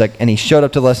his grip. He's like, and he showed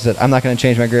up to the lesson and said, I'm not going to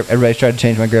change my grip. Everybody's tried to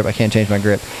change my grip. I can't change my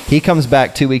grip. He comes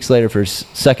back 2 weeks later for his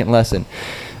second lesson.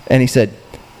 And he said,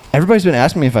 everybody's been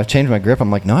asking me if I've changed my grip.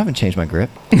 I'm like, no, I haven't changed my grip.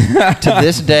 To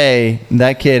this day,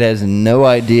 that kid has no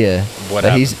idea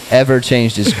that he's ever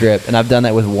changed his grip. And I've done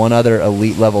that with one other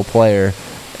elite level player.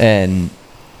 And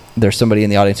there's somebody in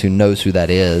the audience who knows who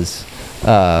that is.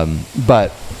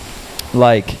 But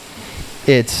like,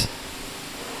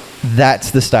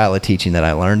 that's the style of teaching that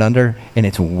I learned under, and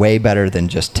it's way better than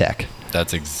just tech.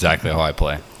 That's exactly how I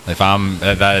play. If I'm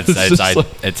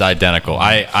it's identical.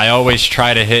 I always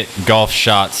try to hit golf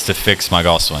shots to fix my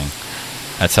golf swing.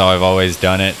 That's how I've always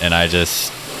done it, and I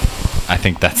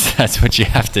think that's what you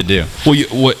have to do.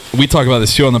 Well, we talk about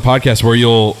this too on the podcast, where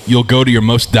you'll go to your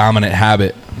most dominant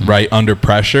habit, right, under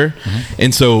pressure.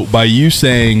 And so by you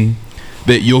saying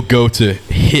that you'll go to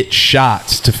hit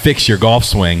shots to fix your golf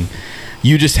swing,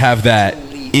 you just have that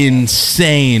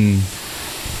insane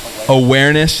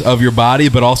awareness of your body,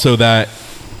 but also that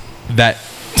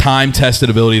time-tested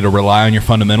ability to rely on your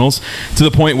fundamentals, to the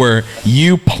point where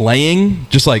you playing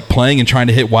and trying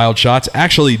to hit wild shots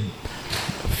actually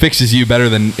fixes you better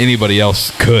than anybody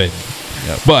else could.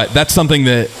 Yep. But that's something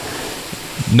that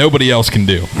nobody else can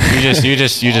do. You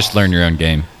just learn your own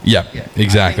game. Yeah,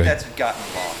 exactly. I think that's gotten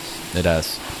lost. It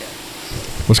does.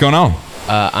 What's going on?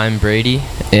 I'm Brady,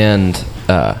 and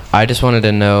I just wanted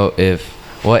to know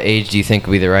what age do you think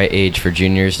would be the right age for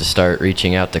juniors to start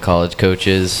reaching out to college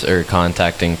coaches or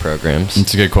contacting programs?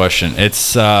 It's a good question.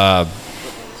 It's how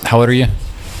old are you?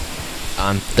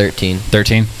 I'm 13.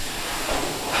 13.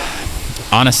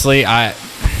 Honestly,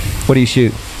 What do you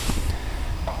shoot?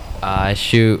 I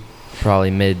shoot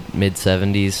probably mid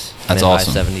 70s. That's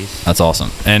awesome. High 70s. That's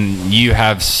awesome. And you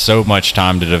have so much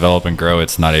time to develop and grow.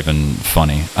 It's not even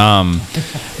funny.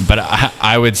 But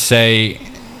I would say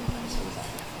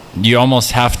you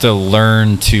almost have to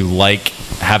learn to like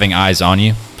having eyes on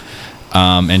you,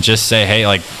 and just say, hey,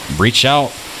 like, reach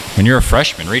out when you're a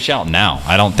freshman. Reach out now.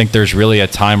 I don't think there's really a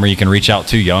time where you can reach out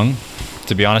too young,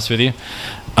 to be honest with you.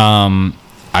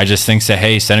 I just think, say,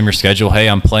 hey, send them your schedule. Hey,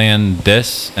 I'm playing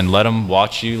this, and let them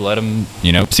watch you. Let them,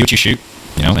 see what you shoot.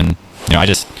 And I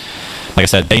just, like I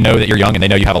said, they know that you're young and they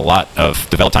know you have a lot of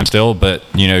develop time still. But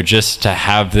just to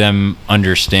have them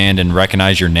understand and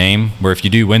recognize your name. Where if you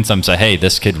do win some, say, hey,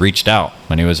 this kid reached out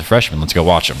when he was a freshman. Let's go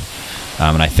watch him.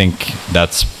 And I think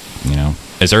that's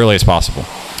as early as possible,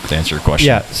 to answer your question.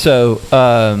 Yeah, so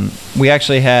we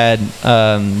actually had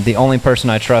the only person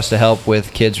I trust to help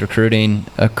with kids recruiting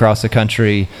across the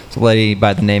country. It's a lady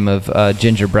by the name of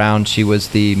Ginger Brown. She was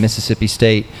the Mississippi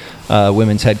State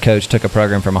women's head coach, took a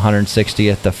program from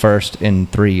 160th to first in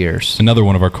 3 years. Another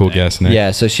one of our cool guests, Nick. Yeah,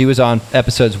 so she was on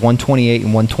episodes 128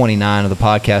 and 129 of the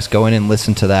podcast. Go in and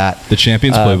listen to that. The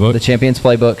Champions Playbook. The Champions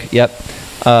Playbook, yep.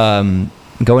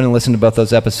 Go in and listen to both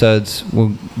those episodes.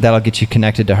 That'll get you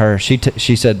connected to her.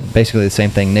 She said basically the same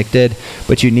thing Nick did,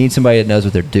 but you need somebody that knows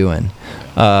what they're doing.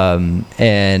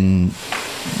 And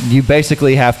you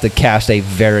basically have to cast a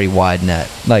very wide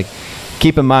net. Like,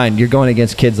 keep in mind, you're going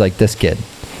against kids like this kid.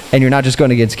 And you're not just going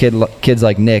against kids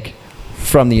like Nick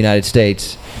from the United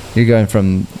States. You're going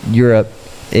from Europe,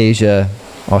 Asia,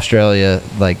 Australia.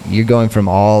 Like, you're going from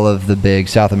all of the big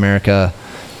South America.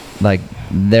 Like,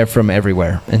 they're from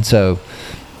everywhere. And so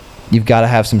you've got to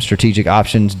have some strategic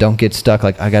options. Don't get stuck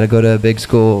like, I got to go to a big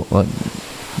school. Well,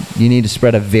 you need to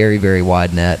spread a very, very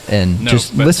wide net. And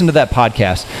listen to that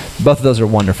podcast. Both of those are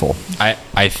wonderful.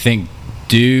 I think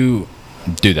do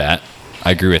that.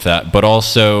 I agree with that. But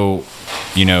also,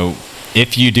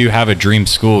 if you do have a dream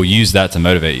school, use that to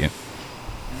motivate you.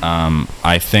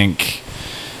 I think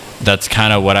that's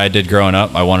kind of what I did growing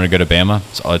up. I wanted to go to Bama.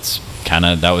 So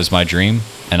that was my dream.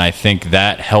 And I think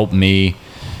that helped me,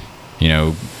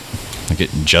 look at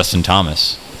Justin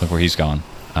Thomas, look where he's gone.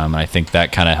 I think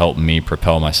that kind of helped me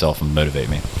propel myself and motivate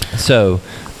me. So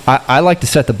I like to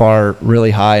set the bar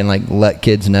really high and like let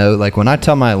kids know, like when I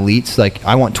tell my elites, like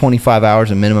I want 25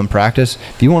 hours of minimum practice.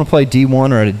 If you want to play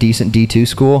D1 or at a decent D2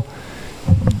 school,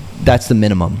 that's the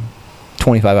minimum.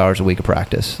 25 hours a week of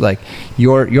practice. Like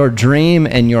your dream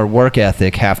and your work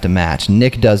ethic have to match.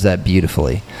 Nick does that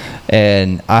beautifully.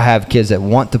 And I have kids that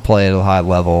want to play at a high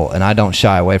level, and I don't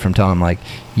shy away from telling them, like,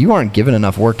 you aren't given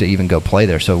enough work to even go play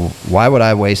there. So why would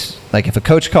I waste, like, if a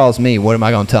coach calls me, what am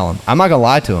I going to tell him? I'm not going to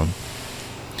lie to him.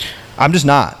 I'm just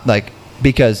not, like,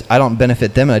 because I don't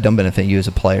benefit them and I don't benefit you as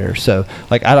a player. So,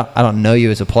 like, I don't know you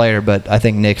as a player, but I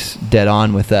think Nick's dead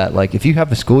on with that. Like, if you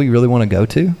have a school you really want to go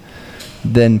to,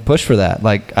 then push for that.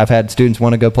 Like, I've had students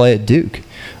want to go play at Duke.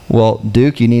 Well,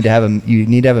 Duke, you need to have a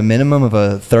minimum of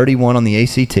a 31 on the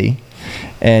ACT,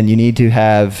 and you need to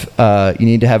have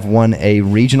won a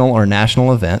regional or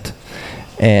national event,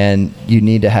 and you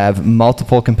need to have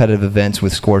multiple competitive events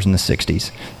with scores in the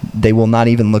 60s. They will not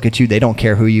even look at you. They don't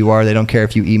care who you are. They don't care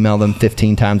if you email them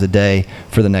 15 times a day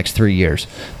for the next 3 years.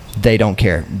 They don't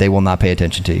care. They will not pay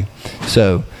attention to you.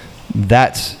 So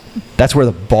that's where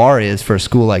the bar is for a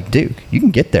school like Duke. You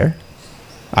can get there.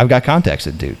 I've got contacts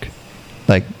at Duke.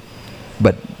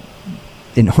 But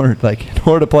in order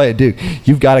to play at Duke,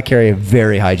 you've got to carry a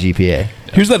very high GPA.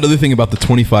 Here's that other thing about the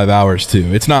 25 hours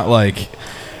too. It's not like,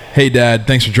 hey Dad,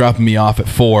 thanks for dropping me off at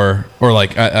 4, or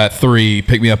like at 3,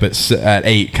 pick me up at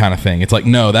 8 kind of thing. It's like,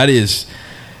 no, that is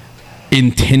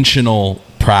intentional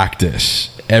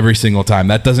practice every single time.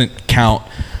 That doesn't count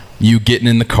you getting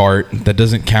in the cart. That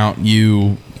doesn't count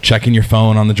you checking your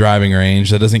phone on the driving range.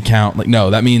 That doesn't count. Like,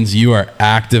 no, that means you are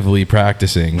actively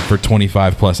practicing for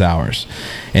 25 plus hours.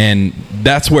 And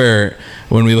that's where,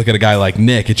 when we look at a guy like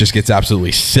Nick, it just gets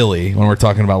absolutely silly when we're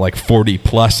talking about like 40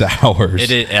 plus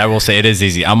hours. I will say it is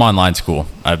easy. I'm online school.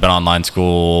 I've been online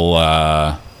school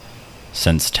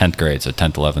since 10th grade, so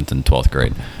 10th, 11th, and 12th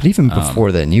grade. But even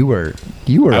before then, you were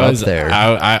up there.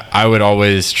 I would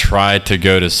always try to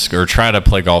go to or try to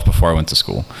play golf before I went to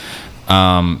school.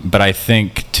 But I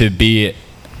think to be,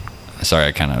 sorry,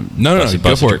 I kind of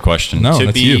busted your question. No,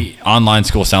 to be online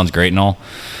school sounds great and all,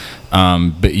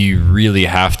 but you really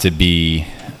have to be,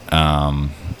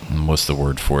 what's the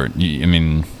word for it?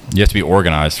 You have to be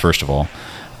organized first of all.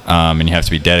 And you have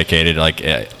to be dedicated. Like,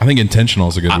 I think intentional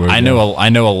is a good word. I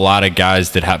know a lot of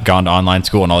guys that have gone to online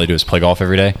school and all they do is play golf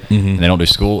every day, and they don't do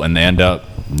school, and they end up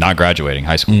not graduating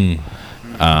high school.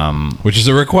 Which is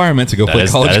a requirement to go play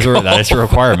college golf. That is a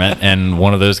requirement, and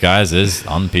one of those guys is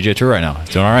on the PGA Tour right now. He's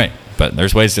doing all right, but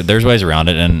there's ways around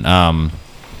it, and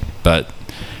but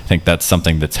I think that's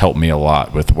something that's helped me a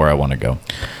lot with where I want to go.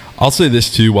 I'll say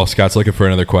this too, while Scott's looking for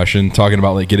another question, talking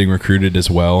about like getting recruited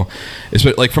as well. It's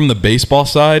like from the baseball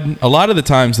side, a lot of the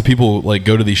times the people like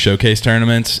go to these showcase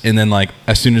tournaments, and then like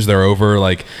as soon as they're over,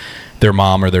 like their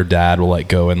mom or their dad will like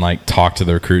go and like talk to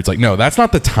the recruits. Like, no, that's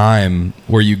not the time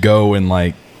where you go and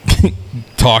like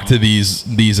talk to these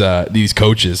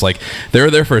coaches. Like, they're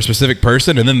there for a specific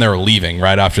person, and then they're leaving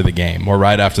right after the game or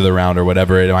right after the round or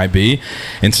whatever it might be.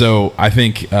 And so I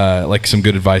think like some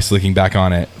good advice looking back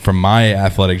on it from my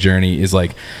athletic journey is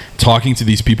like talking to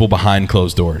these people behind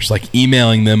closed doors, like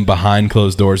emailing them behind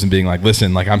closed doors and being like,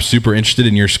 listen, like, I'm super interested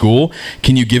in your school.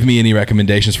 Can you give me any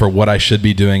recommendations for what I should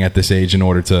be doing at this age in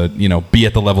order to, be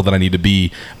at the level that I need to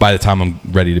be by the time I'm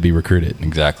ready to be recruited?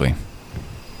 Exactly.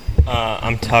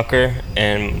 I'm Tucker,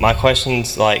 and my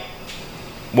question's like,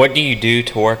 what do you do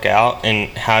to work out, and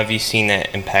how have you seen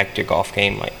that impact your golf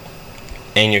game, like,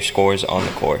 and your scores on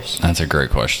the course? That's a great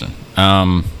question.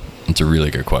 It's a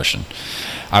really good question.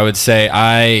 I would say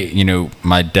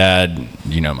my dad,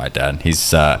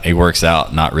 he works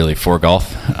out, not really for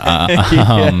golf.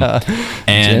 And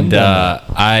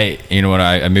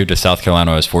I moved to South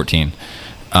Carolina when I was 14.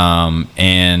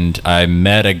 And I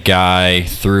met a guy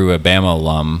through a Bama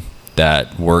alum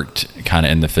that worked kind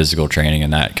of in the physical training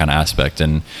and that kind of aspect.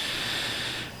 And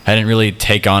I didn't really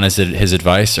take on his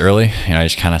advice early. I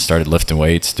just kind of started lifting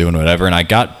weights, doing whatever. And I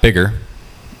got bigger,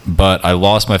 but I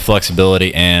lost my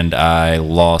flexibility and I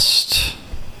lost,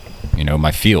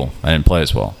 my feel. I didn't play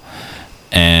as well.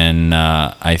 And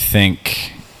I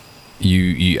think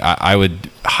I would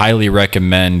highly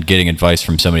recommend getting advice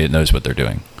from somebody that knows what they're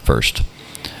doing first.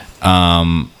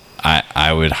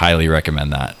 I would highly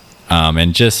recommend that.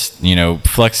 And just,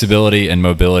 flexibility and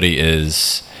mobility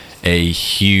is a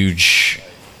huge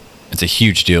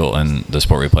deal in the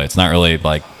sport we play. It's not really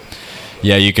like,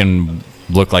 yeah, you can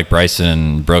look like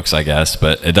Bryson Brooks, I guess,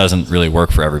 but it doesn't really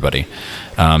work for everybody.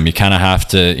 You kind of have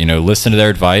to, listen to their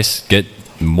advice, get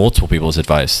multiple people's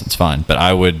advice. It's fine, but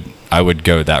I would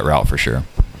go that route for sure.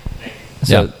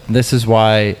 So this is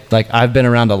why, I've been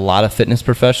around a lot of fitness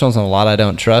professionals and a lot I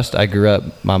don't trust. I grew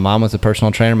up, my mom was a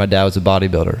personal trainer, my dad was a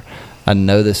bodybuilder. I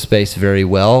know this space very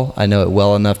well. I know it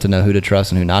well enough to know who to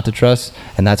trust and who not to trust,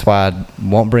 and that's why I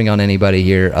won't bring on anybody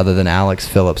here other than Alex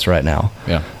Phillips right now.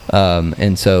 Yeah.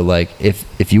 And so,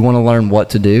 if you want to learn what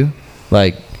to do,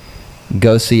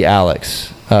 go see Alex.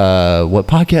 What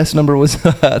podcast number was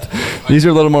that? These are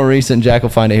a little more recent. Jack will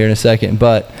find it here in a second,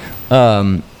 but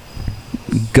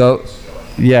go.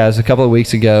 Yeah, it was a couple of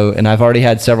weeks ago, and I've already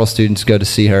had several students go to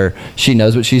see her. She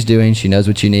knows what she's doing. She knows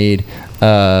what you need.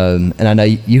 And I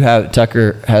know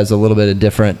Tucker has a little bit of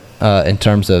different in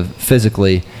terms of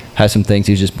physically, has some things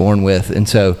he's just born with. And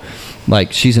so,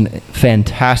 she's a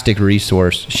fantastic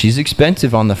resource. She's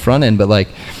expensive on the front end, but,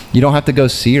 you don't have to go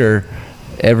see her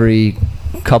every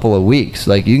couple of weeks.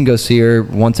 You can go see her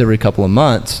once every couple of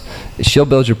months. She'll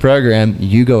build your program,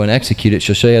 you go and execute it.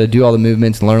 She'll show you how to do all the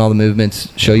movements, learn all the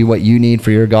movements, show you what you need for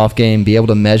your golf game, be able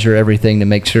to measure everything to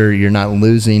make sure you're not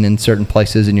losing in certain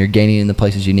places and you're gaining in the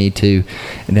places you need to.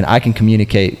 And then I can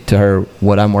communicate to her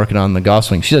what I'm working on in the golf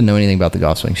swing. She doesn't know anything about the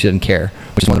golf swing. She doesn't care,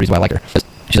 which is one of the reasons why I like her.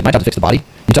 She's like, my job is to fix the body.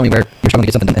 You tell me where you're struggling to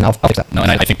get something, and I'll fix that. No,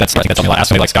 and I think that's something a lot. Ask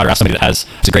somebody like Scott, or ask somebody that has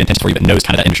a great intention for you, but knows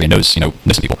kind of that industry and knows, knows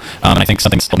some people. And I think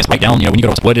something's write down, when you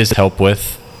go to what does it help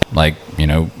with,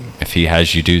 if he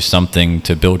has you do something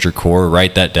to build your core,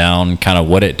 write that down, kind of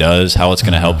what it does, how it's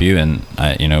going to help you, and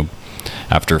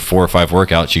after 4 or 5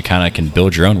 workouts, you kind of can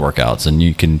build your own workouts, and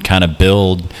you can kind of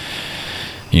build,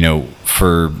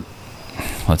 for,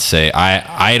 let's say,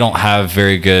 I don't have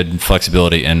very good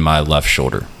flexibility in my left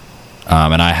shoulder.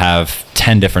 And I have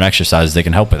 10 different exercises that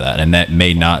can help with that, and that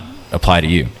may not apply to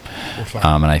you.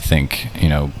 And I think,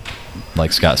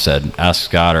 like Scott said, ask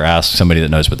Scott or ask somebody that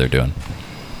knows what they're doing.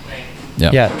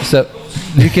 Yeah. So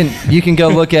you can go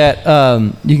look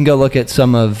at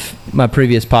some of my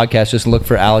previous podcasts. Just look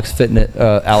for Alex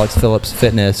Phillips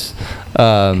Fitness.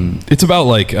 It's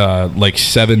about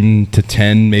 7 to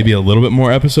 10, maybe a little bit more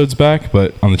episodes back,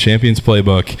 but on the Champions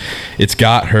Playbook, it's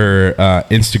got her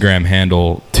Instagram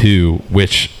handle too,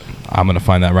 which I'm going to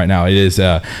find that right now. It is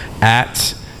at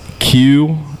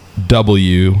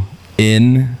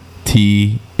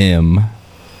QWNTM,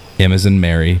 M as in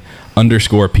Mary,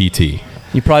 _PT.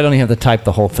 You probably don't even have to type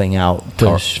the whole thing out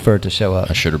for it to show up.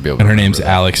 I should be able to. And her name's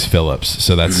Alex Phillips,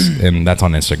 so that's on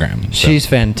Instagram. So. She's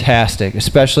fantastic,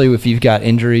 especially if you've got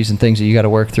injuries and things that you got to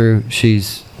work through.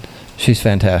 She's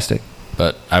fantastic.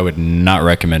 But I would not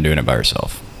recommend doing it by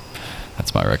yourself.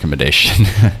 That's my recommendation.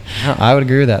 No, I would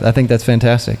agree with that. I think that's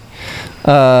fantastic.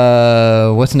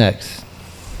 What's next?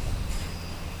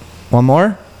 One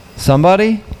more?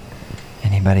 Somebody?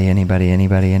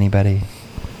 Anybody?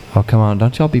 Oh, come on.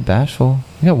 Don't y'all be bashful.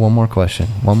 We got one more question.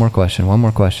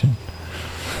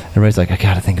 Everybody's like, I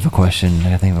got to think of a question.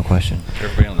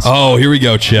 Oh, here we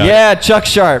go, Chuck. Yeah, Chuck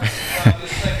Sharp. I'm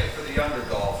just thinking for the younger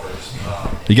golfers.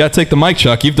 You got to take the mic,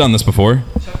 Chuck. You've done this before.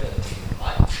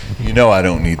 I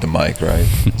don't need the mic, right?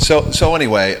 So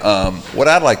anyway, what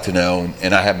I'd like to know,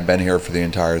 and I haven't been here for the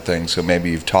entire thing, so maybe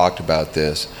you've talked about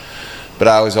this, but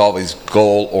I was always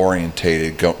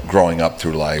goal-orientated growing up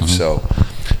through life. Mm-hmm. So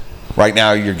right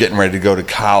now you're getting ready to go to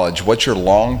college. What's your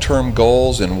long-term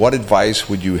goals, and what advice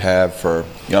would you have for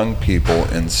young people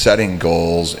in setting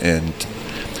goals and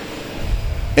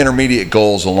intermediate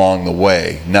goals along the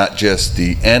way, not just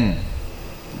the end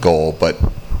goal, but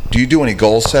do you do any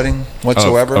goal setting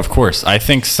whatsoever? Of course. I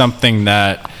think something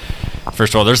that,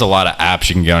 first of all, there's a lot of apps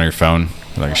you can get on your phone,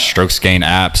 like strokes gain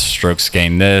apps, strokes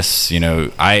gain this.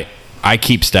 I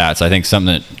keep stats. I think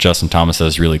something that Justin Thomas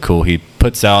does really cool. He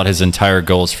puts out his entire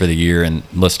goals for the year and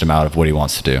lists them out of what he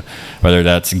wants to do, whether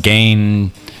that's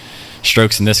gain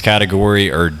strokes in this category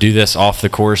or do this off the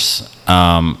course.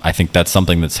 I think that's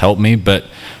something that's helped me, but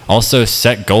also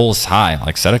set goals high.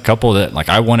 Set a couple that,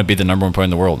 I want to be the number 1 player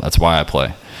in the world. That's why I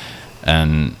play.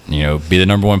 And, be the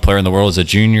number 1 player in the world as a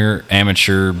junior,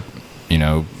 amateur,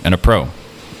 and a pro.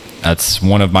 That's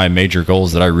one of my major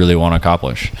goals that I really want to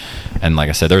accomplish. And like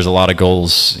I said, there's a lot of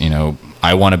goals.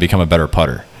 I want to become a better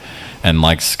putter. And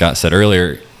like Scott said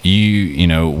earlier,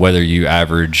 whether you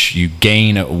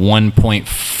gain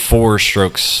 1.4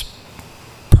 strokes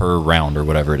per round or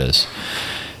whatever it is.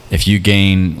 If you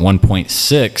gain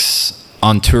 1.6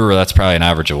 on tour, that's probably an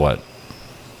average of what?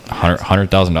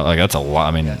 $100,000. That's a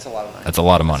lot. That's a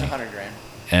lot of money. That's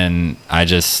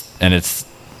 $100,000. And it's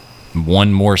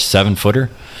one more 7-footer.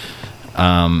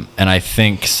 And I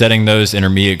think setting those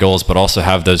intermediate goals, but also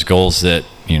have those goals that,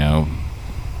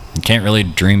 you can't really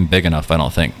dream big enough, I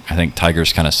don't think. I think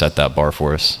Tiger's kind of set that bar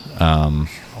for us.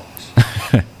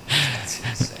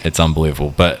 It's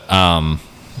unbelievable. But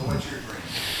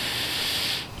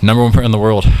number one player in the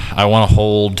world, I want to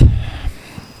hold.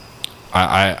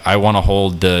 I want to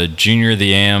hold the junior,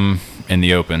 the AM, and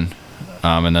the Open,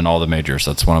 and then all the majors.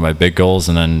 That's one of my big goals,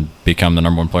 and then become the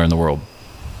number one player in the world.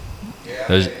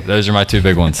 Those are my two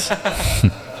big ones.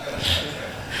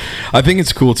 I think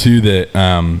it's cool too that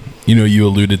you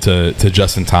alluded to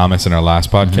Justin Thomas in our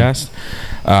last podcast,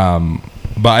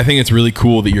 but I think it's really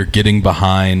cool that you're getting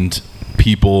behind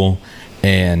people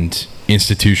and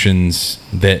institutions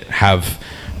that have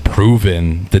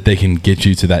proven that they can get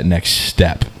you to that next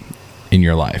step in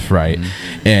your life, right?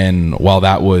 And while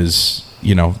that was,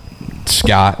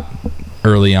 Scott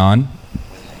early on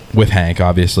with Hank,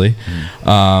 obviously,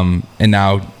 and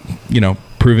now,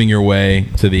 proving your way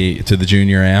to the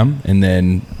junior AM, and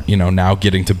then, now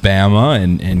getting to Bama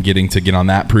and getting to get on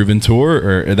that proven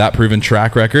tour or that proven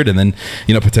track record, and then,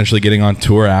 potentially getting on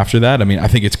tour after that. I mean, I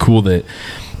think it's cool that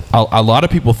a lot of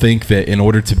people think that in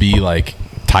order to be like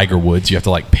Tiger Woods, you have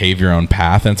to like pave your own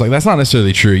path, and it's like that's not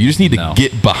necessarily true. You just need to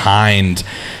get behind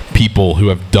people who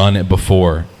have done it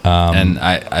before, and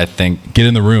I think get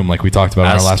in the room like we talked about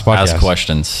in our last podcast. Ask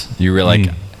questions. You really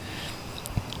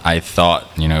I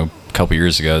thought a couple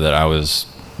years ago that I was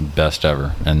best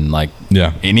ever, and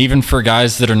and even for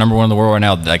guys that are number one in the world right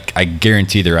now, like I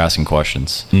guarantee they're asking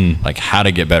questions like how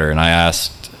to get better. And I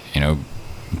asked,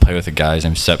 play with a guy, his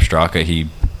name's Sepp Straka. He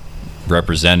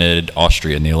represented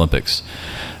Austria in the Olympics.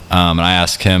 And I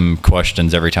ask him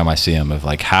questions every time I see him of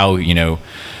like how,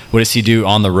 what does he do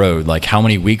on the road? Like how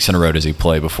many weeks in a row does he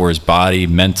play before his body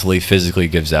mentally, physically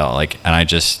gives out? And I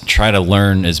just try to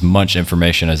learn as much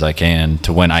information as I can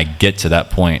to when I get to that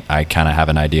point, I kind of have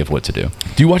an idea of what to do.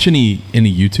 Do you watch any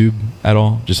YouTube at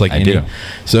all? Just like I do.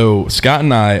 So Scott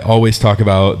and I always talk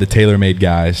about the TaylorMade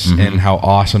guys and how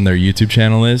awesome their YouTube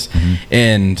channel is.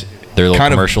 And their little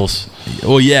commercials.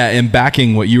 Well, yeah, and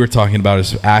backing what you were talking about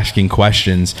is asking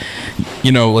questions.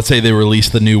 Let's say they release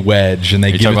the new wedge and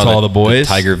they give it to all the boys.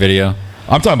 The Tiger video.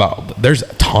 I'm talking about, there's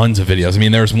tons of videos. I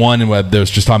mean, there's one in web that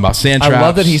was just talking about sand traps. I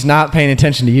love that he's not paying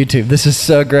attention to YouTube. This is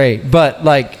so great. But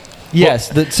yes,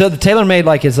 so the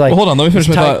TaylorMade is like. Well, hold on, let me finish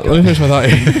my thought. No,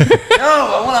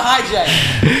 I want to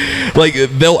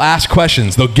hijack. They'll ask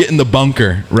questions. They'll get in the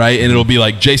bunker, right? And it'll be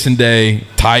like Jason Day,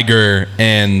 Tiger,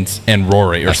 and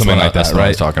Rory or something like that, that's right? What I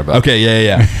was talking about. Okay,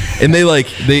 yeah. And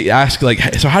they ask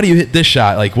so how do you hit this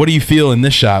shot? Like, what do you feel in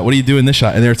this shot? What do you do in this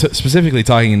shot? And they're specifically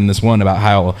talking in this one about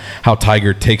how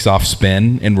Tiger takes off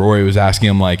spin, and Rory was asking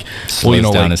him slows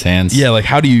down his hands. Yeah, like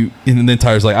how do you? And then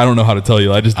Tiger's like, I don't know how to tell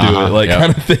you. I just do it,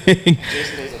 kind of thing.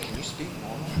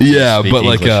 Yeah, but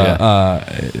English,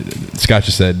 Scott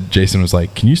just said, Jason was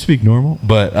like, can you speak normal?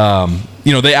 But,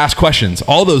 they ask questions.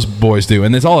 All those boys do.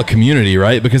 And it's all a community,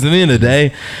 right? Because at the end of the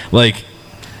day,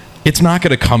 it's not going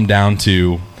to come down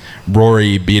to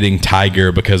Rory beating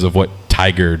Tiger because of what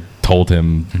Tiger told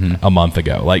him a month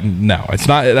ago. No, it's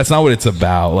not. That's not what it's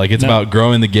about. It's about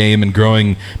growing the game and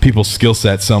growing people's skill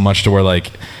set so much to where,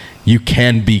 you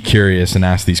can be curious and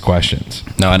ask these questions.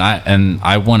 No, and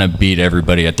I want to beat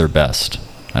everybody at their best.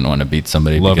 I don't want to beat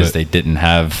somebody because they didn't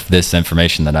have this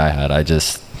information that I had.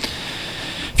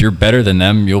 If you're better than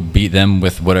them, you'll beat them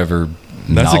with whatever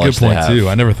That's a good point too.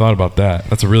 I never thought about that.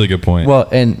 That's a really good point. Well,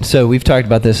 and so we've talked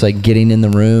about this, getting in the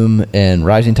room and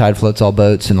rising tide floats all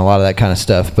boats and a lot of that kind of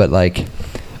stuff. But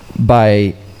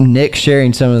by Nick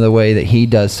sharing some of the way that he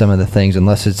does some of the things,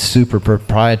 unless it's super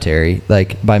proprietary,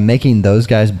 by making those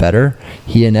guys better,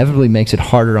 he inevitably makes it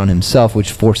harder on himself,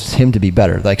 which forces him to be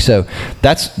better. So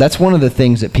that's one of the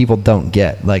things that people don't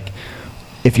get.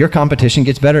 If your competition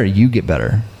gets better, you get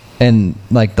better. And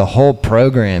the whole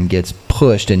program gets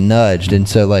pushed and nudged. And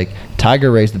so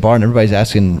Tiger raised the bar and everybody's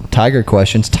asking Tiger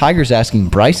questions. Tiger's asking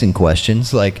Bryson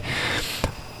questions.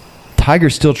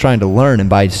 Tiger's still trying to learn, and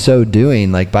by so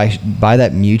doing, by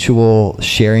that mutual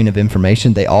sharing of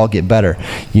information, they all get better.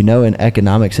 In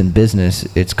economics and business,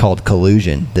 it's called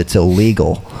collusion. That's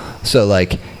illegal. So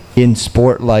in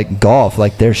sport like golf,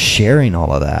 they're sharing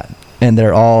all of that, and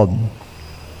they're all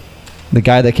the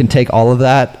guy that can take all of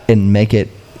that and make it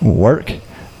work.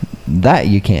 That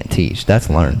you can't teach. That's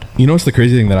learned. You know what's the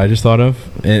crazy thing that I just thought of,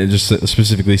 and just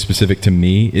specific to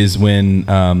me, is when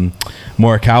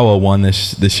Morikawa won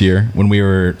this year, when we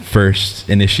were first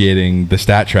initiating the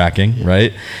stat tracking,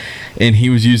 right? And he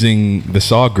was using the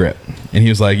saw grip, and he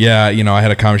was like, "Yeah, I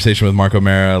had a conversation with Mark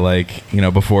O'Mara,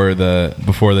 before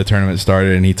the tournament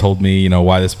started, and he told me,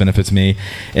 why this benefits me."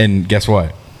 And guess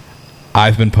what?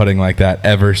 I've been putting like that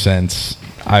ever since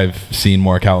I've seen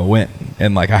Morikawa win.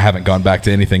 and like I haven't gone back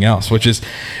to anything else, which is,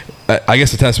 I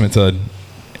guess, a testament to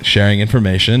sharing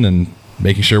information and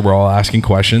making sure we're all asking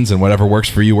questions, and whatever works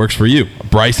for you works for you.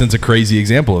 Bryson's a crazy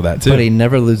example of that too. But he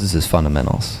never loses his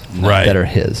fundamentals that are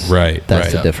his. Right.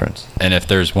 That's the difference. And if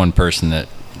there's one person that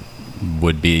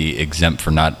would be exempt for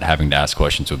not having to ask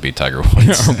questions, would be Tiger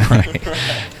Woods. Right.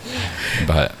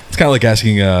 But it's kind of like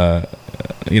asking,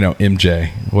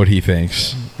 MJ what he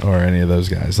thinks, or any of those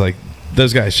guys. Like,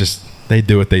 those guys just, they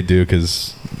do what they do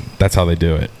because that's how they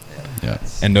do it. yeah.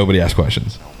 And nobody asks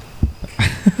questions.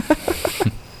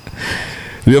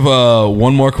 We have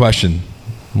one more question.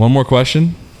 One more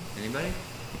question? Anybody?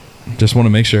 Just want to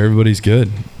make sure everybody's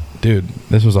good. Dude,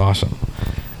 this was awesome.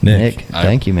 Nick,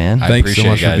 Thank you, man. thanks so appreciate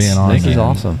much you guys. for being on. This is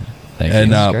awesome. Thank you.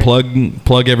 And That's great.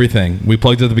 plug everything. We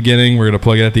plugged at the beginning. We're going to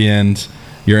plug it at the end.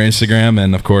 Your Instagram,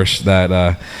 and of course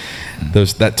that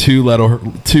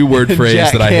two-word phrase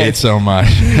Jack that I hate can't. so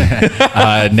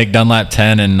much. Nick Dunlap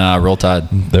 10 and Roll Tide.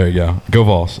 There you go. Go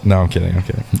Vols. No, I'm kidding.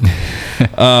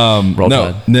 Roll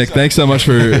No, Tide. Nick, thanks so much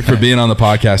for being on the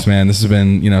podcast, man. This has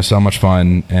been so much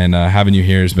fun, and having you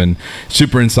here has been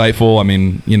super insightful. I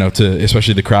mean, to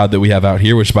especially the crowd that we have out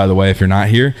here. Which, by the way, if you're not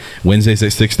here, Wednesdays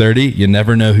at 6:30, you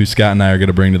never know who Scott and I are going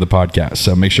to bring to the podcast.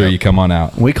 So make sure you come on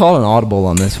out. We called an audible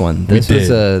on this one. This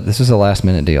was a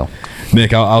last-minute deal.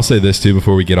 Nick, I'll say this too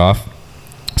before we get off.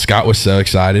 Scott was so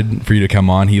excited for you to come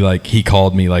on. He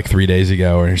called me like 3 days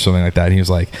ago or something like that. And he was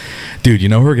like, "Dude,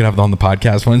 we're gonna have on the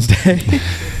podcast Wednesday."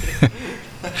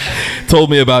 Told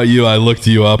me about you. I looked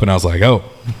you up and I was like, "Oh,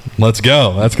 let's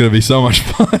go. That's gonna be so much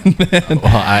fun, man."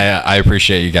 Well, I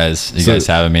appreciate you guys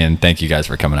having me, and thank you guys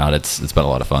for coming out. It's been a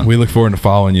lot of fun. We look forward to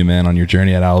following you, man, on your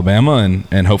journey at Alabama,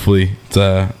 and hopefully it's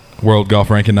world golf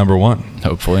ranking #1.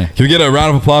 Hopefully. Can we get a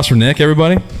round of applause for Nick,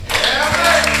 everybody?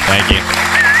 Thank you.